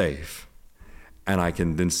to the safe, and I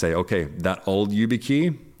can then say, okay, that old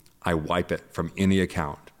YubiKey, I wipe it from any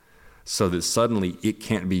account, so that suddenly it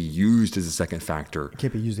can't be used as a second factor. It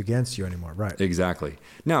can't be used against you anymore. Right. Exactly.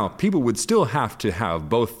 Now, people would still have to have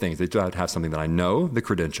both things. They still have to have something that I know, the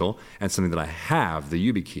credential, and something that I have,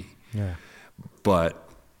 the YubiKey. Yeah. But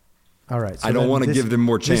all right. So I don't want to give them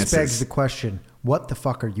more chances. This begs the question, what the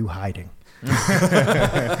fuck are you hiding?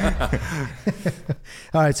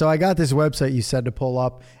 All right. So I got this website you said to pull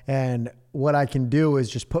up, and what I can do is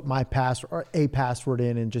just put my password or a password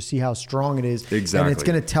in and just see how strong it is. Exactly. And it's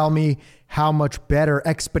going to tell me how much better,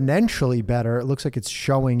 exponentially better. It looks like it's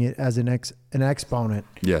showing it as an exponent.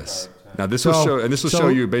 Yes. Now this will show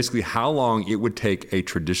you basically how long it would take a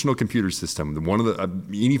traditional computer system. One of the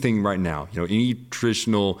anything right now, you know, any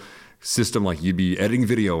traditional system like you'd be editing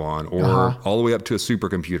video on, or all the way up to a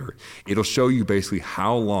supercomputer. It'll show you basically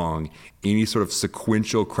how long any sort of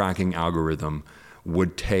sequential cracking algorithm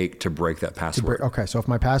would take to break that password. Okay, so if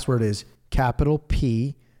my password is capital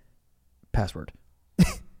P password,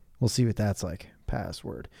 we'll see what that's like.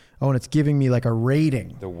 Password. Oh, and it's giving me like a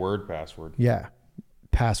rating. The word password. Yeah,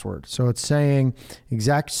 password. So it's saying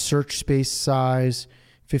exact search space size,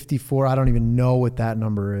 54. I don't even know what that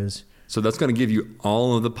number is. So that's going to give you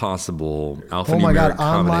all of the possible alphanumeric Oh my God,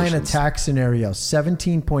 online combinations. attack scenario,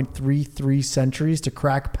 17.33 centuries to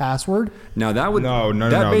crack password. Now that would No.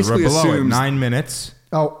 basically Below it, assumes 9 minutes.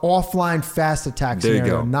 Oh, offline fast attack There you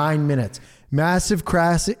scenario, go. 9 minutes. Massive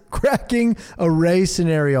cracking array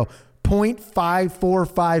scenario,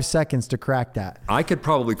 0.545 seconds to crack that. I could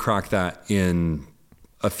probably crack that in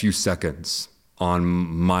a few seconds on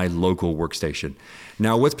my local workstation.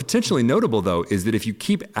 Now, what's potentially notable, though, is that if you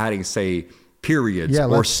keep adding, say, periods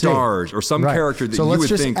or stars or some character that you would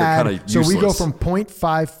think are kind of useless. So we go from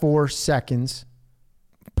 0.54 seconds,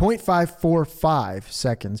 0.545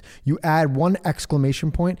 seconds. You add one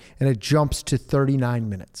exclamation point, and it jumps to 39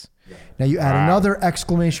 minutes. Now you add another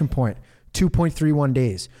exclamation point, 2.31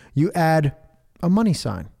 days. You add a money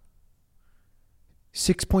sign,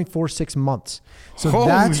 6.46 months. So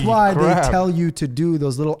that's why they tell you to do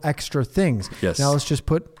those little extra things. Yes. Now let's just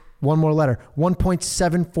put one more letter,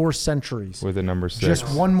 1.74 centuries. With the number 6.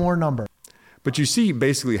 Just one more number. But you see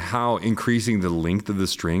basically how increasing the length of the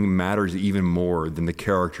string matters even more than the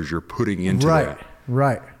characters you're putting into that.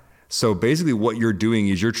 Right. So basically what you're doing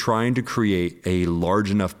is you're trying to create a large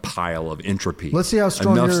enough pile of entropy. Let's see how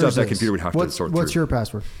strong enough yours stuff that is. computer would have to sort What's through. your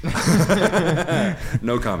password?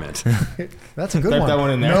 No comment. That's a good Type one. that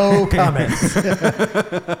one in there. No comment.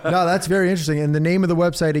 No, that's very interesting. And the name of the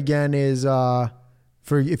website again is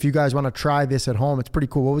for if you guys want to try this at home. It's pretty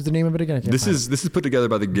cool. What was the name of it again? This is put together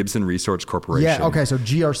by the Gibson Research Corporation. Yeah. Okay. So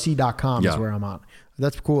grc.com is where I'm on.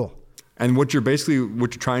 That's cool. And what you're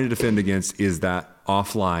trying to defend against is that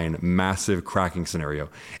offline massive cracking scenario.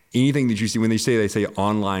 Anything that you see when they say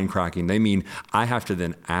online cracking, they mean I have to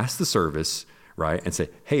then ask the service, right, and say,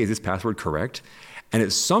 hey, is this password correct? And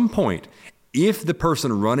at some point, if the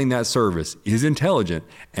person running that service is intelligent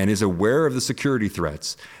and is aware of the security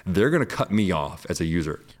threats, they're going to cut me off as a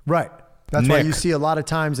user. Right. That's why you see a lot of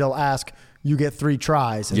times they'll ask, you get 3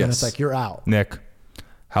 tries, and then it's like, you're out. Nick,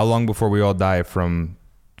 how long before we all die from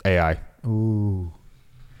AI? Ooh.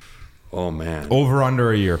 Oh, man. Over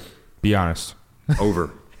under a year. Be honest.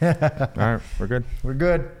 Over. All right, we're good. We're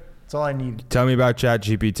good. That's all I need. Tell me about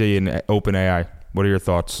ChatGPT and OpenAI. What are your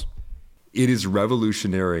thoughts? It is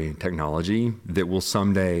revolutionary technology that will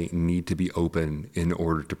someday need to be open in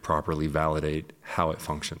order to properly validate how it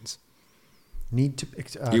functions.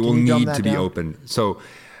 It will need to be open. So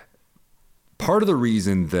part of the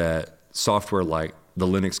reason that software like the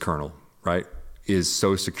Linux kernel, right, is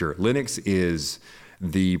so secure. Linux is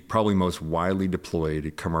the probably most widely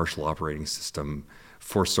deployed commercial operating system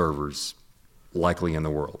for servers likely in the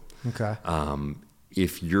world. Okay.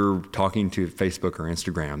 If you're talking to Facebook or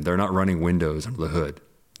Instagram, they're not running Windows under the hood.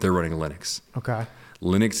 They're running Linux. Okay.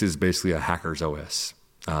 Linux is basically a hacker's OS,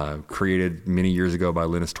 created many years ago by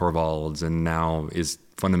Linus Torvalds, and now is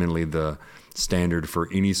fundamentally the standard for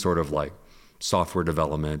any sort of like software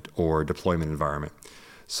development or deployment environment.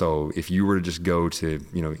 So if you were to just go to,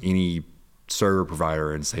 any server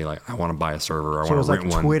provider and say like, I want to buy a server, I want to rent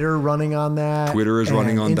one. Twitter running on that. Twitter is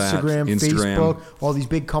running on Instagram, that. Instagram, Facebook, all these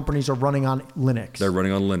big companies are running on Linux. They're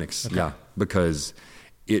running on Linux, yeah, because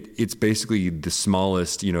it's basically the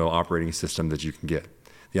smallest, operating system that you can get.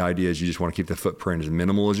 The idea is you just want to keep the footprint as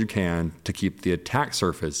minimal as you can to keep the attack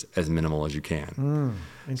surface as minimal as you can.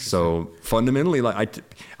 So fundamentally, like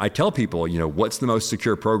I tell people, what's the most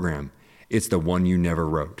secure program? It's the one you never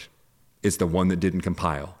wrote. It's the one that didn't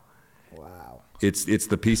compile. It's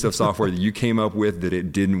the piece of software that you came up with that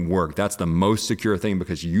it didn't work. That's the most secure thing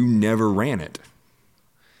because you never ran it.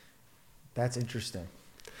 That's interesting.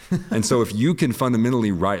 And so if you can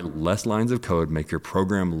fundamentally write less lines of code, make your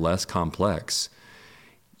program less complex,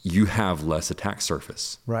 you have less attack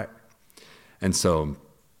surface. Right. And so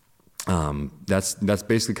that's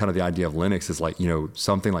basically kind of the idea of Linux is like,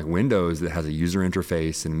 something like Windows that has a user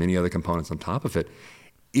interface and many other components on top of it.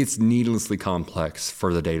 It's needlessly complex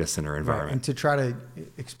for the data center environment. Right. And to try to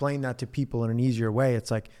explain that to people in an easier way, it's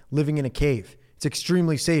like living in a cave. It's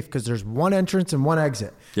extremely safe because there's one entrance and one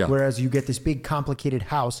exit. Yeah. Whereas you get this big complicated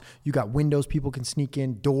house, you got windows people can sneak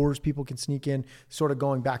in, doors people can sneak in, sort of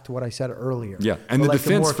going back to what I said earlier. Yeah, and the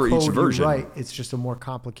defense for each version. Right, it's just a more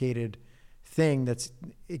complicated thing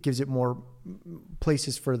it gives it more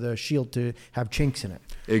places for the shield to have chinks in it.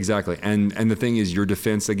 Exactly. And the thing is your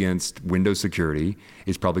defense against Windows security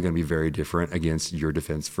is probably going to be very different against your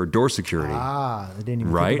defense for door security. I didn't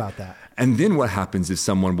even think about that. And then what happens if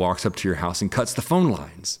someone walks up to your house and cuts the phone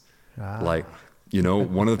lines? Like,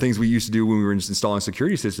 one of the things we used to do when we were installing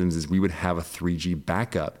security systems is we would have a 3G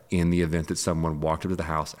backup in the event that someone walked up to the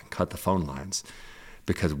house and cut the phone lines,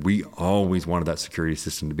 because we always wanted that security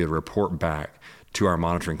system to be able to report back to our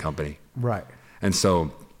monitoring company. Right. And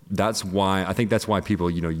so that's why people,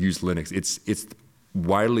 use Linux. It's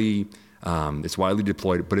widely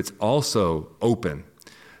deployed, but it's also open.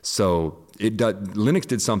 So Linux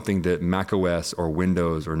did something that Mac OS or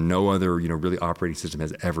Windows or no other, really operating system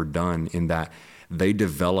has ever done, in that they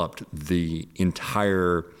developed the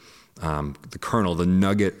entire the kernel, the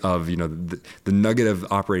nugget of the nugget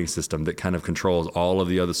of operating system that kind of controls all of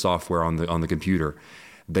the other software on the computer.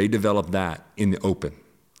 They developed that in the open.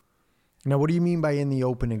 Now, what do you mean by in the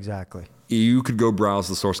open exactly? You could go browse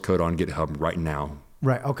the source code on GitHub right now.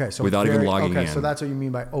 Right. Okay. So without even logging in. Okay. So that's what you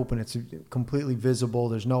mean by open. It's completely visible.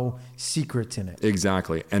 There's no secrets in it.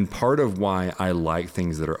 Exactly. And part of why I like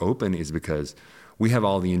things that are open is because we have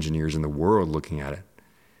all the engineers in the world looking at it.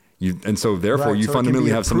 And so therefore you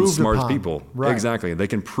fundamentally have some of the smartest people. Right. Exactly. They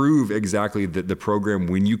can prove exactly that the program,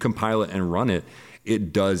 when you compile it and run it,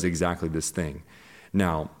 it does exactly this thing.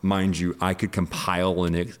 Now, mind you, I could compile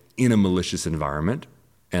Linux in a malicious environment,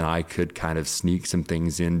 and I could kind of sneak some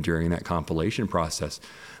things in during that compilation process.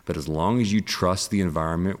 But as long as you trust the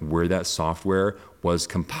environment where that software was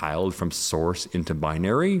compiled from source into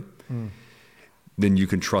binary, then you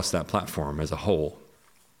can trust that platform as a whole.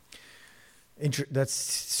 That's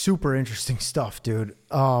super interesting stuff, dude.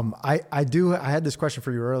 I had this question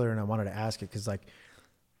for you earlier, and I wanted to ask it because, like,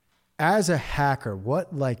 as a hacker,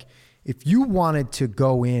 if you wanted to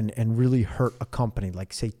go in and really hurt a company,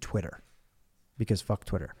 like say Twitter, because fuck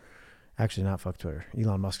Twitter. Actually, not fuck Twitter.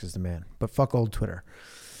 Elon Musk is the man, but fuck old Twitter.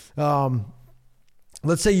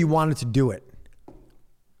 Let's say you wanted to do it.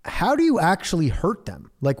 How do you actually hurt them?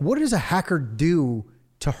 Like, what does a hacker do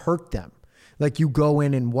to hurt them? Like, you go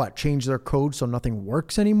in and change their code so nothing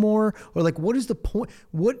works anymore? Or like, what is the point?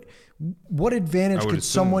 What advantage could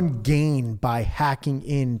someone gain by hacking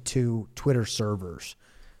into Twitter servers?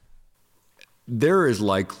 There is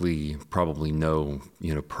likely probably no,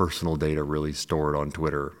 personal data really stored on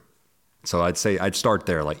Twitter. So I'd say I'd start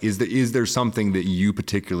there. Like, is there something that you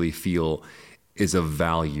particularly feel is of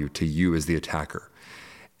value to you as the attacker?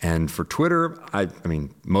 And for Twitter, I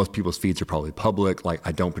mean, most people's feeds are probably public. Like,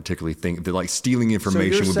 I don't particularly think that stealing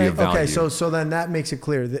information would be of value. Okay, so then that makes it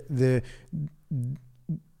clear that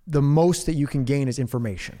the most that you can gain is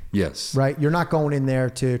information. Yes. Right? You're not going in there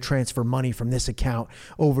to transfer money from this account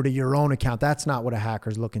over to your own account. That's not what a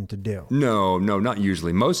hacker's looking to do. No, not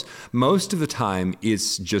usually. Most of the time,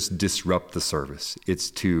 it's just disrupt the service.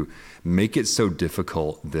 It's to make it so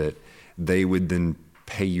difficult that they would then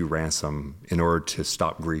pay you ransom in order to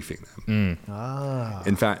stop griefing them.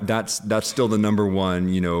 In fact, that's still the number one,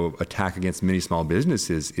 attack against many small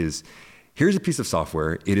businesses is here's a piece of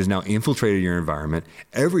software. It has now infiltrated your environment.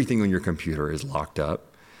 Everything on your computer is locked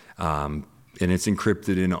up, and it's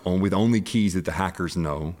encrypted with only keys that the hackers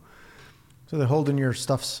know. So they're holding your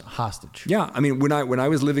stuffs hostage. Yeah, I mean, when I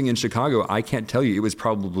was living in Chicago, I can't tell you, it was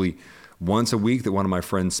probably once a week that one of my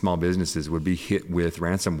friends' small businesses would be hit with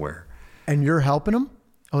ransomware. And you're helping them?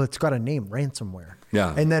 Oh, it's got a name, ransomware.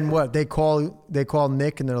 Yeah. And then what? They call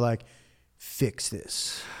Nick and they're like, fix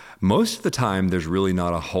this. Most of the time, there's really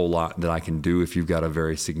not a whole lot that I can do if you've got a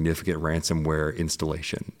very significant ransomware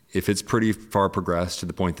installation. If it's pretty far progressed to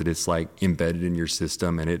the point that it's like embedded in your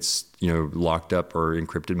system and it's locked up or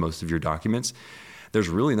encrypted most of your documents, there's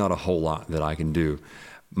really not a whole lot that I can do.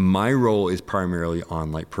 My role is primarily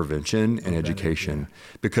on like prevention and education,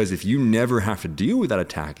 because if you never have to deal with that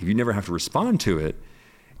attack, if you never have to respond to it,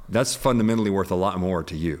 that's fundamentally worth a lot more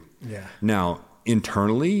to you. Yeah. Now,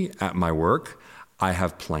 internally at my work, I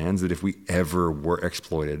have plans that if we ever were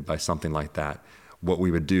exploited by something like that, what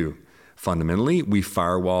we would do. Fundamentally, we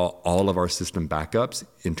firewall all of our system backups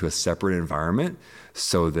into a separate environment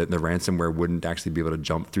so that the ransomware wouldn't actually be able to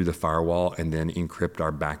jump through the firewall and then encrypt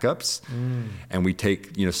our backups. And we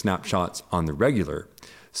take snapshots on the regular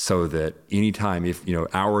so that anytime, if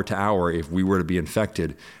hour to hour, if we were to be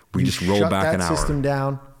infected, we just roll back an hour. Shut that system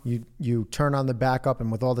down. You turn on the backup,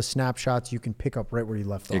 and with all the snapshots, you can pick up right where you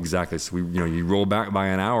left off. Exactly. So you roll back by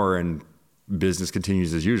an hour, and business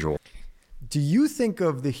continues as usual. Do you think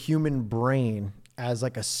of the human brain as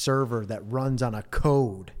like a server that runs on a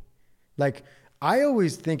code? Like, I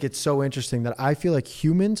always think it's so interesting that I feel like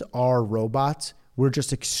humans are robots. We're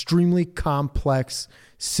just extremely complex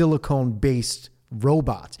silicone-based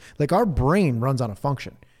robots. Like, our brain runs on a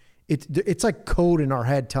function. It's like code in our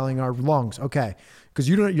head telling our lungs, okay, because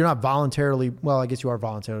you're not voluntarily, well, I guess you are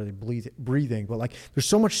voluntarily breathing, but like there's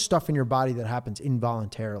so much stuff in your body that happens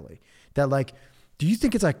involuntarily that like, do you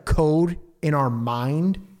think it's like code in our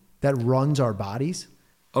mind that runs our bodies?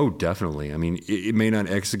 Oh, definitely. I mean, it may not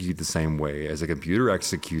execute the same way as a computer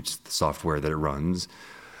executes the software that it runs,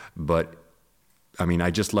 but I mean, I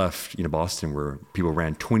just left Boston where people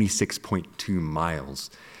ran 26.2 miles,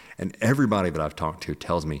 and everybody that I've talked to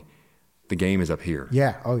tells me the game is up here.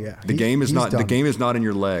 Yeah. Oh, yeah. The game is not in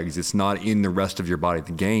your legs. It's not in the rest of your body.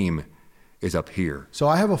 The game is up here. So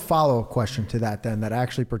I have a follow-up question to that then that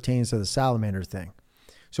actually pertains to the salamander thing.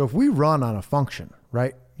 So if we run on a function,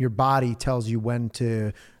 right? Your body tells you when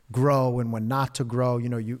to grow and when not to grow.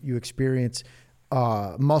 You experience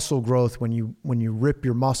muscle growth when you rip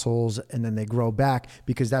your muscles and then they grow back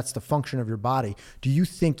because that's the function of your body. Do you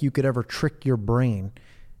think you could ever trick your brain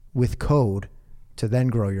with code to then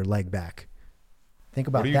grow your leg back? Think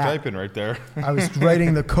about that. What are you typing right there? I was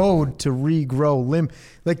writing the code to regrow limb.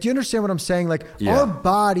 Like, do you understand what I'm saying? Like, our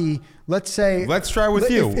body, let's say... Let's try with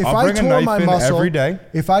you. If I'll bring a knife in every day,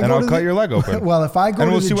 and I'll cut your leg open. Well, if I go and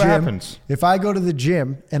to we'll the see gym... what happens. If I go to the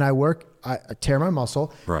gym and I work, I tear my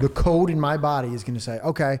muscle, right. The code in my body is going to say,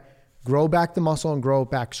 okay, grow back the muscle and grow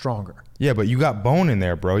it back stronger. Yeah, but you got bone in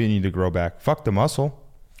there, bro. You need to grow back. Fuck the muscle.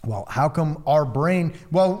 Well, how come our brain...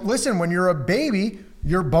 Well, listen, when you're a baby,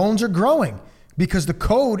 your bones are growing because the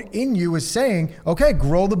code in you is saying, okay,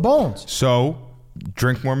 grow the bones. So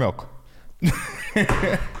drink more milk.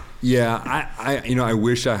 Yeah, I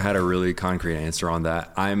wish I had a really concrete answer on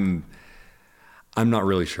that. I'm not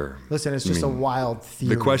really sure. Listen, it's just a wild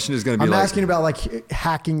theory. The question is going to be I'm asking about like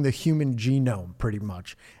hacking the human genome pretty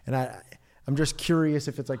much. And I'm just curious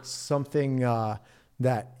if it's like something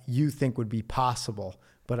that you think would be possible,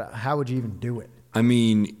 but how would you even do it? I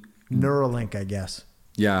mean... Neuralink, I guess.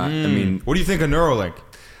 Yeah, I mean... What do you think of Neuralink?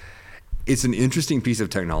 It's an interesting piece of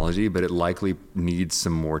technology, but it likely needs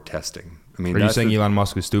some more testing. I mean, Are you saying Elon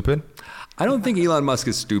Musk is stupid? I don't think Elon Musk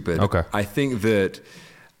is stupid. Okay. I think that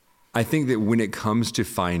when it comes to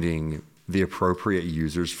finding the appropriate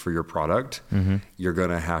users for your product, you're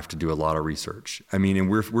going to have to do a lot of research. I mean, and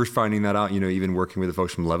we're finding that out, even working with the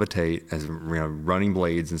folks from Levitate as running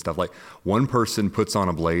blades and stuff. Like, one person puts on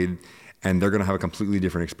a blade and they're going to have a completely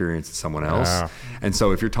different experience than someone else. Yeah. And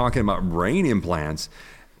so if you're talking about brain implants,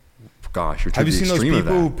 gosh, you're to the extreme of that. Have you seen those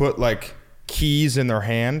people who put like keys in their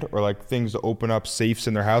hand or like things to open up safes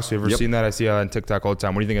in their house. You ever seen that? I see that on TikTok all the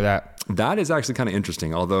time. What do you think of that? That is actually kind of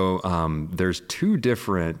interesting, although there's two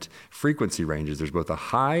different frequency ranges. There's both a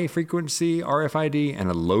high frequency RFID and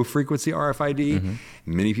a low frequency RFID.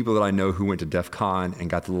 Many people that I know who went to DEF CON and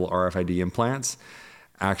got the little RFID implants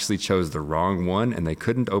actually chose the wrong one, and they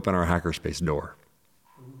couldn't open our hackerspace door.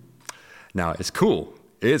 Now, it's cool.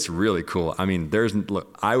 It's really cool. I mean,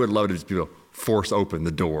 look, I would love to just be able to force open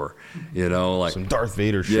the door, you know, like some Darth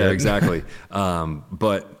Vader shit. Yeah, exactly.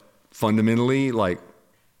 But fundamentally, like,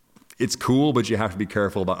 it's cool, but you have to be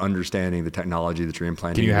careful about understanding the technology that you're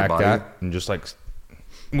implanting in your body. Can you hack that and just like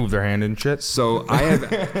move their hand and shit? So I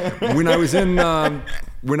have, when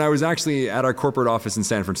I was actually at our corporate office in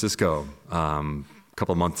San Francisco, a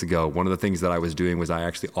couple of months ago, one of the things that I was doing was I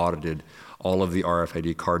actually audited all of the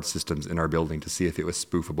RFID card systems in our building to see if it was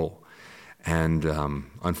spoofable. And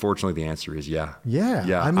unfortunately, the answer is yeah.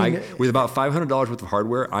 Yeah. I mean, with about $500 worth of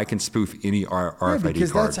hardware, I can spoof any RFID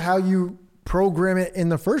because card. that's how you program it in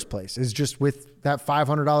the first place, is just with that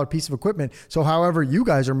 $500 piece of equipment. So however you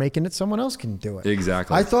guys are making it, someone else can do it.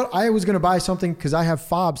 Exactly. I thought I was going to buy something because I have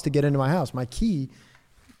fobs to get into my house. My key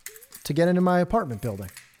to get into my apartment building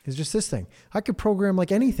is just this thing. I could program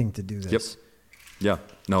like anything to do this. Yep. Yeah.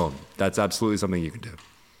 No, that's absolutely something you can do.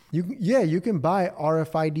 You can buy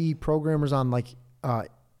RFID programmers on like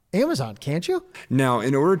Amazon, can't you? Now,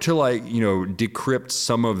 in order to decrypt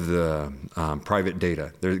some of the private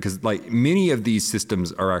data, because like many of these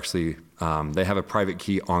systems are actually they have a private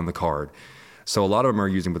key on the card, so a lot of them are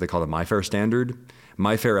using what they call the MyFair standard.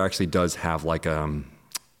 MyFair actually does have like an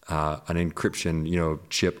encryption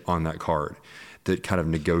chip on that card that kind of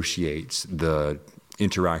negotiates the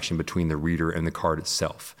interaction between the reader and the card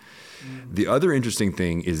itself. The other interesting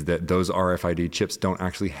thing is that those RFID chips don't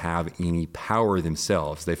actually have any power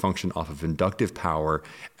themselves. They function off of inductive power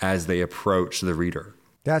as they approach the reader.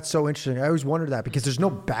 That's so interesting. I always wondered that because there's no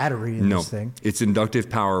battery in this thing. It's inductive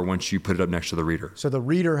power once you put it up next to the reader. So the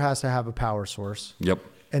reader has to have a power source. Yep.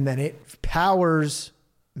 And then it powers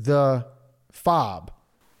the fob.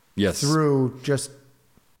 Yes. Through just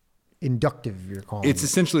inductive, you're calling it's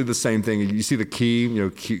essentially the same thing. You see the key,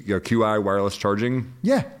 QI wireless charging.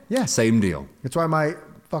 Yeah. Same deal. That's why my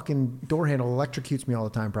fucking door handle electrocutes me all the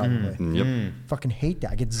time, probably. Yep. Fucking hate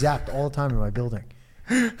that. I get zapped all the time in my building.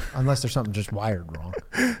 Unless there's something just wired wrong.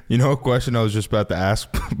 You know a question I was just about to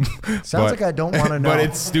ask? Sounds like I don't want to know. But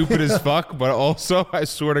it's stupid as fuck. But also, I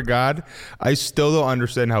swear to God, I still don't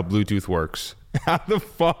understand how Bluetooth works. How the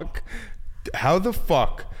fuck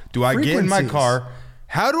do I get in my car?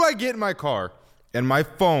 How do I get in my car and my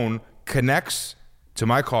phone connects to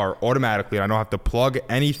my car automatically and I don't have to plug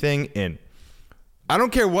anything in? I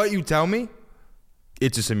don't care what you tell me.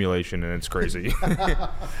 It's a simulation and it's crazy.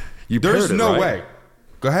 There's no way.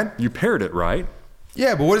 Go ahead. You paired it, right?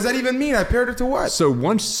 Yeah, but what does that even mean? I paired it to what?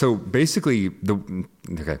 So basically,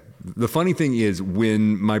 the funny thing is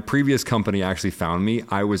when my previous company actually found me,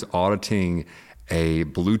 I was auditing a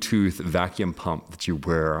Bluetooth vacuum pump that you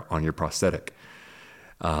wear on your prosthetic.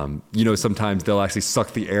 Sometimes they'll actually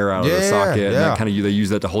suck the air out of the socket and that they use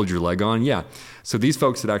that to hold your leg on. Yeah. So these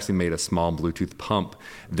folks had actually made a small Bluetooth pump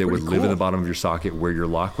that would live in the bottom of your socket where your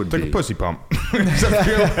lock would be. Like a pussy pump. Except for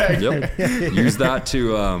your leg. Yep. Use that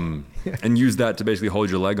to basically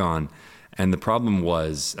hold your leg on. And the problem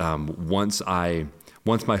was, once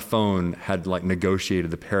my phone had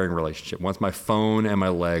negotiated the pairing relationship, once my phone and my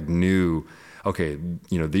leg knew, okay,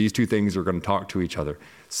 these two things are going to talk to each other.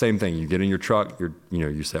 Same thing. You get in your truck.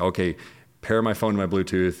 You say, okay, pair my phone to my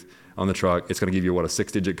Bluetooth on the truck. It's going to give you a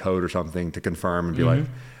 6-digit code or something to confirm and be like,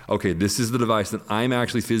 okay, this is the device that I'm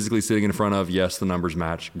actually physically sitting in front of. Yes, the numbers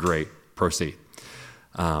match. Great. Proceed.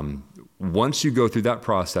 Once you go through that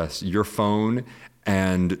process, your phone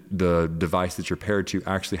and the device that you're paired to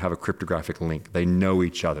actually have a cryptographic link. They know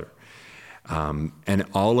each other. And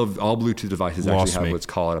all Bluetooth devices actually have what's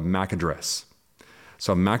called a MAC address.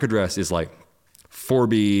 So a MAC address is like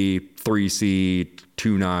 4B, 3C,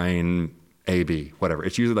 29AB, whatever.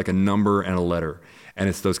 It's usually like a number and a letter. And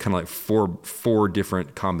it's those kind of like four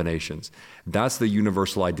different combinations. That's the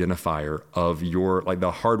universal identifier of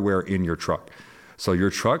the hardware in your truck. So your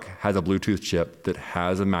truck has a Bluetooth chip that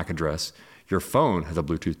has a MAC address. Your phone has a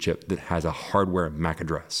Bluetooth chip that has a hardware MAC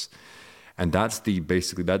address. And that's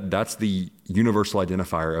that's the universal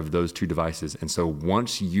identifier of those two devices. And so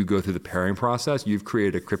once you go through the pairing process, you've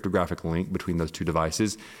created a cryptographic link between those two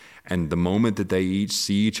devices. And the moment that they each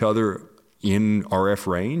see each other in RF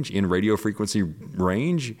range, in radio frequency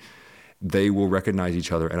range, they will recognize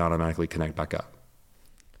each other and automatically connect back up.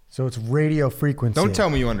 So it's radio frequency. Don't tell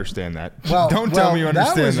me you understand that. Well, Don't tell me you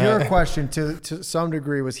understand that. That was your question to some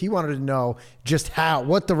degree. Was he wanted to know just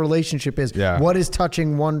what the relationship is. Yeah. What is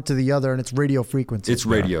touching one to the other, and it's radio frequency. It's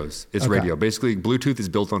radios. It's radio. Basically, Bluetooth is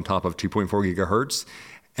built on top of 2.4 gigahertz.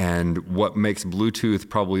 And what makes Bluetooth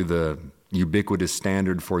probably the ubiquitous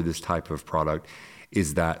standard for this type of product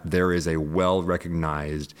is that there is a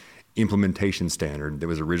well-recognized implementation standard that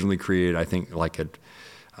was originally created, I think, like at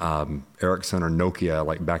Ericsson or Nokia,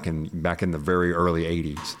 like back in the very early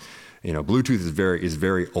 80s. You know, Bluetooth is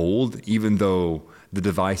very old, even though the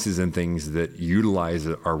devices and things that utilize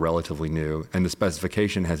it are relatively new, and the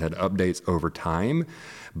specification has had updates over time.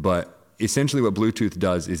 But essentially what Bluetooth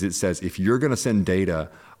does is it says if you're going to send data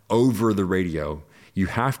over the radio, you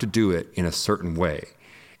have to do it in a certain way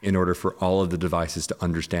in order for all of the devices to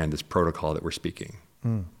understand this protocol that we're speaking.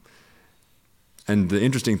 And the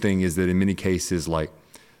interesting thing is that in many cases, like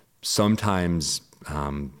sometimes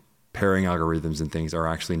pairing algorithms and things are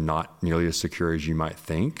actually not nearly as secure as you might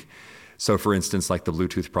think. So for instance, like the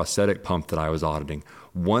Bluetooth prosthetic pump that I was auditing,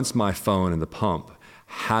 once my phone and the pump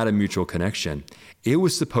had a mutual connection, it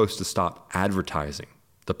was supposed to stop advertising.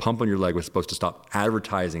 The pump on your leg was supposed to stop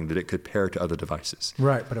advertising that it could pair to other devices.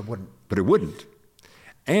 Right, but it wouldn't. But it wouldn't.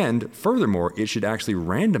 And furthermore, it should actually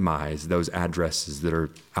randomize those addresses that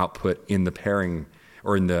are output in the pairing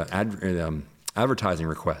or in the advertising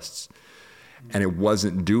requests. And it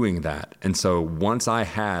wasn't doing that. And so once I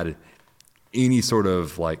had any sort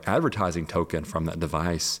of like advertising token from that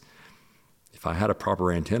device, if I had a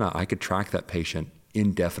proper antenna, I could track that patient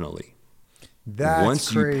indefinitely.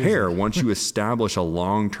 That's crazy. Once you establish a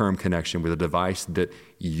long-term connection with a device that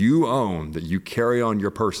you own, that you carry on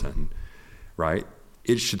your person, right?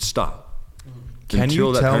 It should stop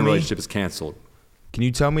until that parent relationship is canceled. Can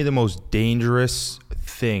you tell me the most dangerous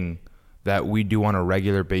thing that we do on a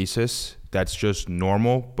regular basis that's just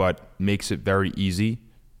normal but makes it very easy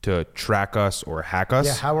to track us or hack us?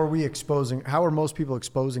 Yeah, how are most people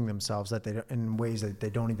exposing themselves that they in ways that they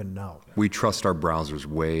don't even know? We trust our browsers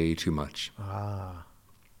way too much.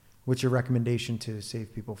 What's your recommendation to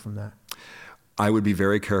save people from that? I would be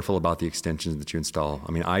very careful about the extensions that you install.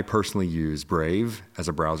 I mean, I personally use Brave as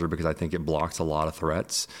a browser because I think it blocks a lot of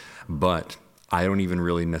threats, but I don't even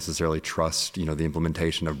really necessarily trust, the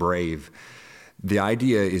implementation of Brave. The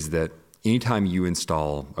idea is that anytime you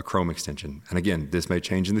install a Chrome extension, and again, this may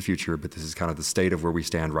change in the future, but this is kind of the state of where we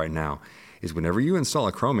stand right now, is whenever you install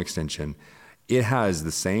a Chrome extension, it has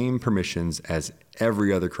the same permissions as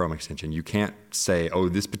every other Chrome extension. You can't say, oh,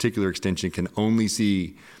 this particular extension can only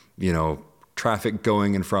see, traffic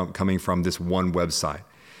coming from this one website.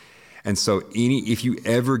 And so if you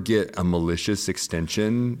ever get a malicious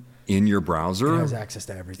extension in your browser, it has access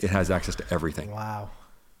to everything. It has access to everything. Wow.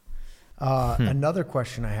 Another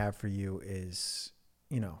question I have for you is,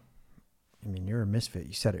 you're a misfit.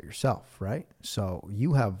 You said it yourself, right? So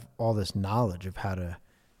you have all this knowledge of how to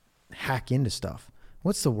hack into stuff.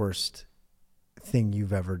 What's the worst thing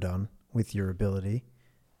you've ever done with your ability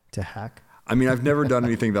to hack? I mean, I've never done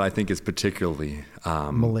anything that I think is particularly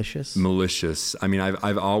malicious. I mean,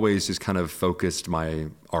 I've always just kind of focused my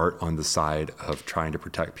art on the side of trying to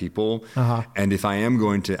protect people. And if I am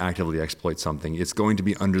going to actively exploit something, it's going to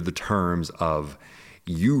be under the terms of,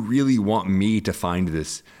 you really want me to find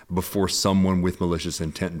this before someone with malicious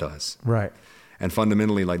intent does. Right. And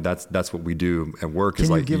fundamentally, like that's what we do at work.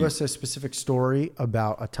 Can you give us a specific story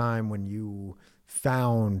about a time when you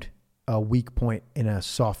found a weak point in a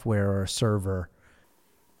software or a server?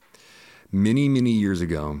 Many, many years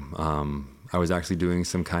ago, I was actually doing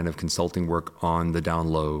some kind of consulting work on the down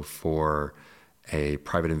low for a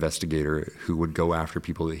private investigator who would go after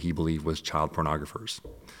people that he believed was child pornographers.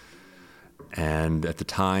 And at the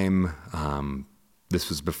time, this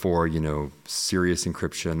was before, serious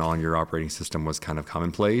encryption on your operating system was kind of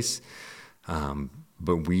commonplace.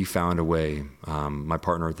 But we found a way, my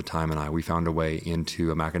partner at the time and I, we found a way into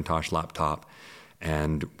a Macintosh laptop,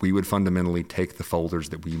 and we would fundamentally take the folders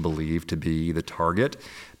that we believed to be the target,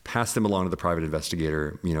 pass them along to the private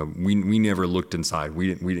investigator. We never looked inside.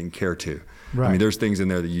 We didn't care to. Right. I mean, there's things in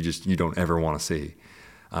there that you don't ever want to see.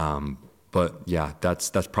 But yeah, that's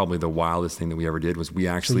probably the wildest thing that we ever did was we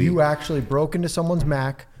actually... So you actually broke into someone's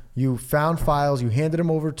Mac, you found files, you handed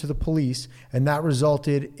them over to the police, and that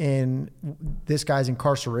resulted in this guy's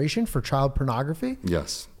incarceration for child pornography?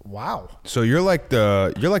 Yes. Wow. So you're like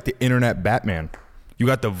the internet Batman. You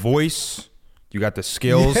got the voice, you got the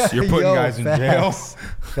skills, you're putting guys in jail.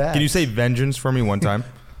 Can you say vengeance for me one time?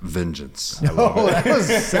 Vengeance. That was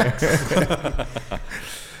sexy.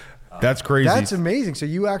 That's crazy. That's amazing. So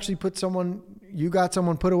you actually put someone you got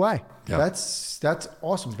someone put away. Yeah. That's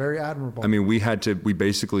awesome. Very admirable. I mean, we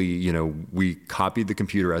basically, we copied the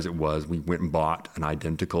computer as it was. We went and bought an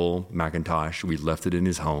identical Macintosh. We left it in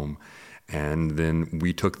his home. And then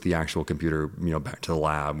we took the actual computer, back to the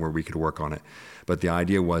lab where we could work on it. But the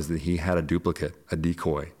idea was that he had a duplicate, a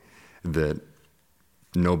decoy, that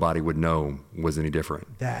nobody would know was any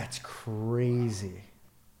different. That's crazy.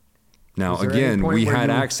 Now, again, we had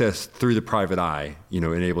access through the private eye, in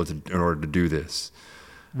order to do this.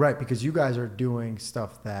 Right, because you guys are doing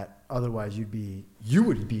stuff that otherwise you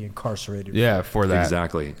would be incarcerated. Yeah, for that.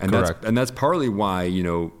 Exactly. And Correct. that's partly why,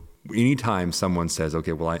 anytime someone says,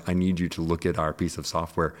 okay, well, I need you to look at our piece of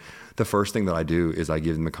software, the first thing that I do is I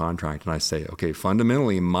give them a contract and I say, okay,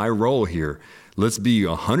 fundamentally, my role here, let's be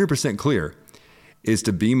 100% clear, is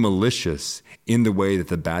to be malicious in the way that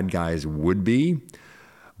the bad guys would be,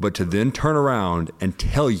 but to then turn around and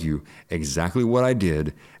tell you exactly what I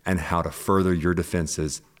did and how to further your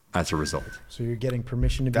defenses as a result. So you're getting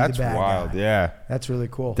permission to be That's the bad wild. guy. Yeah. That's really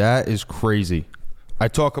cool. That is crazy. I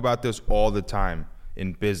talk about this all the time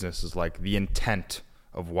in business, is like the intent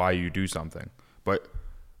of why you do something. But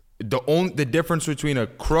the difference between a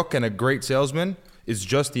crook and a great salesman is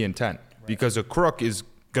just the intent. Right. Because a crook is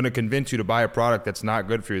going to convince you to buy a product that's not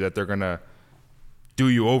good for you, that they're going to do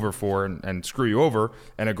you over for and screw you over.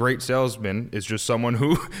 And a great salesman is just someone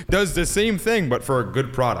who does the same thing, but for a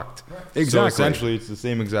good product. Right. Exactly. So essentially, it's the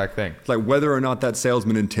same exact thing. It's like whether or not that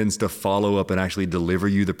salesman intends to follow up and actually deliver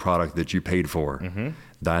you the product that you paid for. Mm-hmm.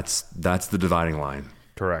 That's the dividing line.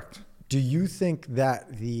 Correct. Do you think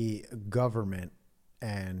that the government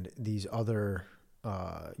and these other,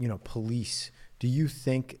 police, do you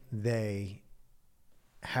think they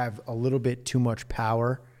have a little bit too much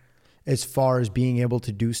power as far as being able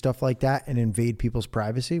to do stuff like that and invade people's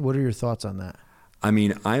privacy? What are your thoughts on that? I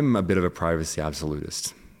mean, I'm a bit of a privacy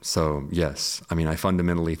absolutist. So yes, I mean, I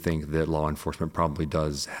fundamentally think that law enforcement probably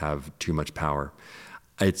does have too much power.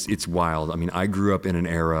 It's wild. I mean, I grew up in an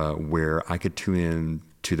era where I could tune in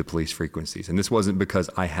to the police frequencies. And this wasn't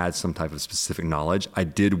because I had some type of specific knowledge. I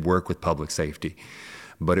did work with public safety,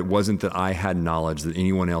 but it wasn't that I had knowledge that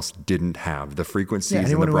anyone else didn't have. The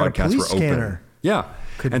frequencies and the broadcasts were open. Yeah.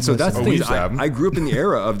 And so that's the thing. I grew up in the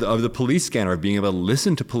era of the police scanner, of being able to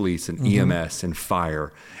listen to police and EMS and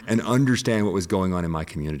fire and understand what was going on in my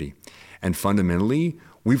community. And fundamentally,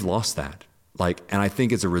 we've lost that. And I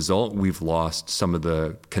think as a result, we've lost some of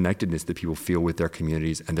the connectedness that people feel with their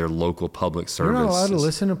communities and their local public service. You're not allowed to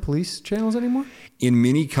listen to police channels anymore? In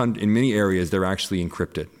many areas, they're actually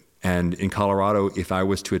encrypted. And in Colorado, if I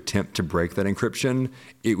was to attempt to break that encryption,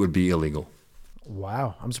 it would be illegal.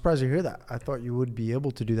 Wow. I'm surprised to hear that. I thought you would be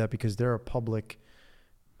able to do that because they're a public,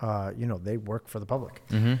 they work for the public.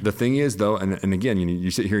 Mm-hmm. The thing is, though, and again,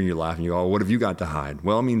 you sit here and you laugh and you go, oh, what have you got to hide?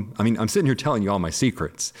 Well, I mean, I'm sitting here telling you all my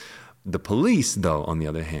secrets. The police, though, on the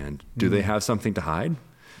other hand, do they have something to hide?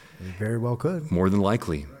 They very well could. More than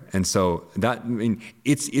likely. And so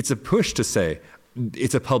it's a push to say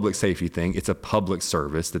it's a public safety thing. It's a public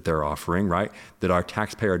service that they're offering, right? That our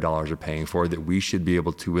taxpayer dollars are paying for, that we should be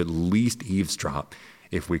able to at least eavesdrop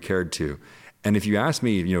if we cared to. And if you ask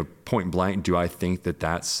me, point blank, do I think that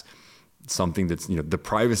that's something that's, the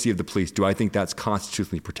privacy of the police, do I think that's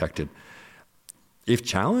constitutionally protected? If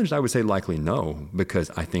challenged, I would say likely no,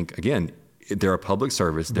 because I think, again, they're a public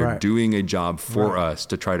service. They're doing a job for us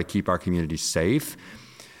to try to keep our community safe.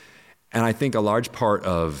 And I think a large part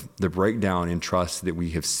of the breakdown in trust that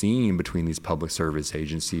we have seen between these public service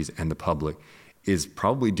agencies and the public is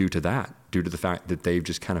probably due to that, due to the fact that they've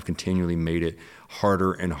just kind of continually made it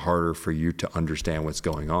harder and harder for you to understand what's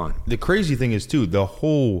going on. The crazy thing is, too, the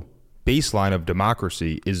whole baseline of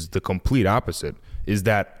democracy is the complete opposite, is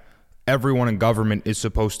that everyone in government is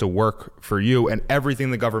supposed to work for you, and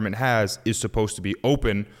everything the government has is supposed to be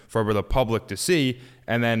open for the public to see.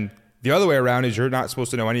 And then the other way around is you're not supposed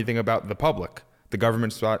to know anything about the public. The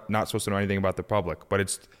government's not supposed to know anything about the public, but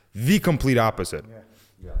it's the complete opposite.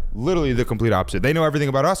 Yeah. Literally the complete opposite. They know everything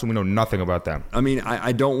about us and we know nothing about them. I mean,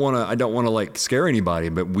 I don't want to scare anybody,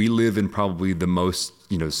 but we live in probably the most,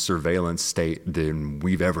 surveillance state than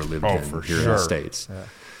we've ever lived in for here sure. in the States. Yeah.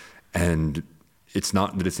 And it's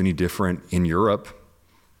not that it's any different in Europe.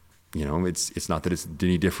 It's not that it's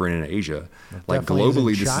any different in Asia.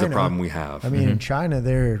 Globally, this is a problem we have. I mean, in China,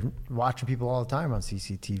 they're watching people all the time on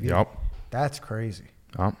CCTV. Yep. That's crazy.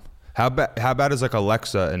 Yep. How bad is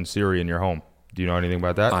Alexa and Siri in your home? Do you know anything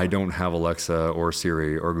about that? I don't have Alexa or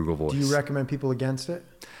Siri or Google Voice. Do you recommend people against it?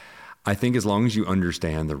 I think as long as you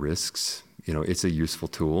understand the risks, it's a useful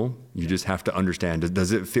tool. You just have to understand,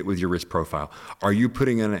 does it fit with your risk profile? Are you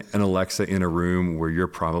putting an Alexa in a room where you're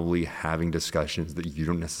probably having discussions that you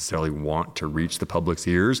don't necessarily want to reach the public's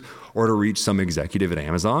ears or to reach some executive at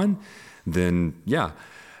Amazon? Then yeah.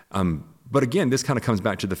 But again, this kind of comes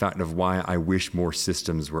back to the fact of why I wish more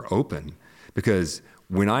systems were open. Because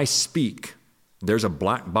when I speak, there's a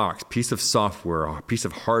black box, piece of software, a piece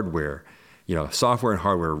of hardware, software and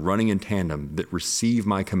hardware running in tandem that receive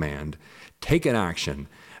my command, take an action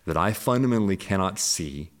that I fundamentally cannot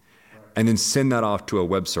see, and then send that off to a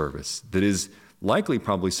web service that is likely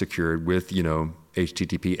probably secured with,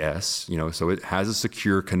 HTTPS, so it has a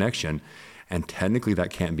secure connection, and technically that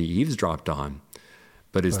can't be eavesdropped on.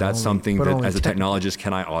 But is that something that, as a technologist,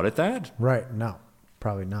 can I audit that? Right. No,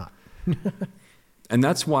 probably not. And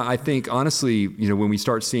that's why I think, honestly, when we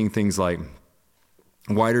start seeing things like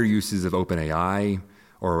wider uses of OpenAI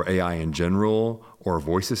or AI in general or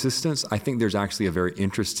voice assistants, I think there's actually a very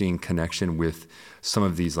interesting connection with some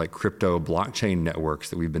of these like crypto blockchain networks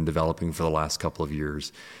that we've been developing for the last couple of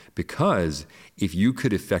years. Because if you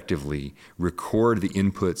could effectively record the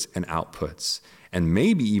inputs and outputs and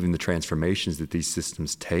maybe even the transformations that these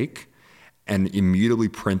systems take and immutably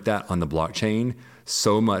print that on the blockchain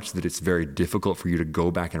so much that it's very difficult for you to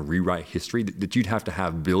go back and rewrite history, that you'd have to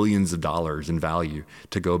have billions of dollars in value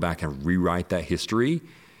to go back and rewrite that history,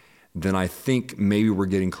 then I think maybe we're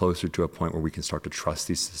getting closer to a point where we can start to trust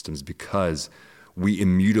these systems because we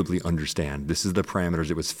immutably understand this is the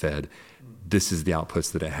parameters it was fed, this is the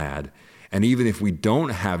outputs that it had. And even if we don't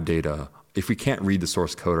have data, if we can't read the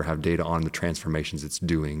source code or have data on the transformations it's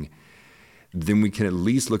doing, then we can at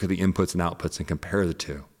least look at the inputs and outputs and compare the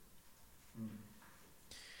two.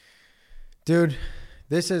 Dude,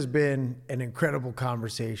 this has been an incredible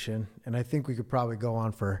conversation, and I think we could probably go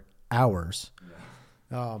on for hours.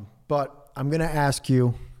 But I'm going to ask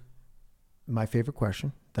you my favorite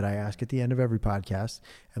question that I ask at the end of every podcast.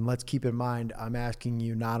 And let's keep in mind, I'm asking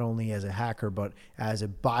you not only as a hacker, but as a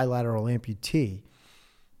bilateral amputee.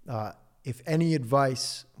 If any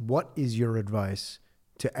advice, what is your advice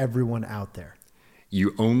to everyone out there?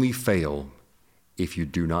 You only fail if you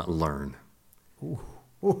do not learn.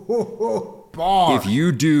 If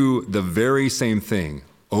you do the very same thing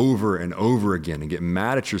over and over again and get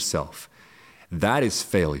mad at yourself, that is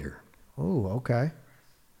failure. Oh, okay.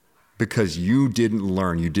 Because you didn't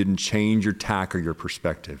learn, you didn't change your tack or your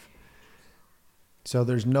perspective. So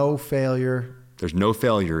there's no failure. There's no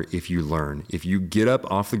failure if you learn. If you get up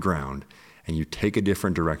off the ground and you take a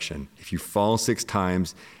different direction, if you fall 6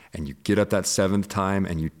 times and you get up that 7th time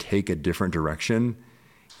and you take a different direction,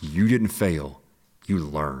 you didn't fail. You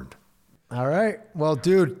learned. All right. Well,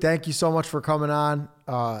 dude, thank you so much for coming on.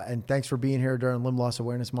 And thanks for being here during Limb Loss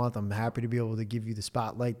Awareness Month. I'm happy to be able to give you the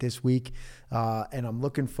spotlight this week. And I'm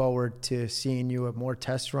looking forward to seeing you at more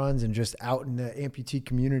test runs and just out in the amputee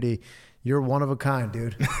community. You're one of a kind,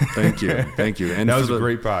 dude. Thank you. Thank you. And that was a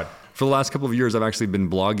great pod. For the last couple of years, I've actually been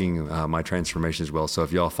blogging my transformation as well. So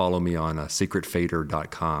if y'all follow me on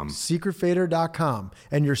secretfader.com. Secretfader.com.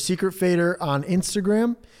 And your Secret Fader on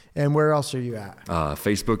Instagram. And where else are you at?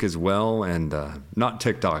 Facebook as well. And not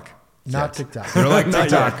TikTok. Not TikTok. You're like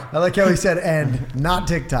TikTok. I like how he said, and not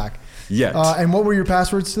TikTok. Yet. And what were your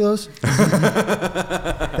passwords to those?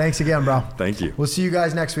 Thanks again, bro. Thank you. We'll see you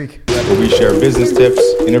guys next week. Where we share business tips,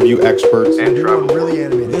 interview experts, And travel. Really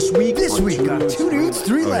animated. This week on Two Dudes,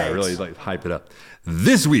 Three Legs. Yeah, really like hype it up.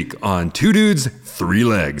 This week on Two Dudes, Three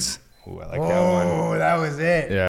Legs. Ooh, I like that one. Oh, that was it. Yeah.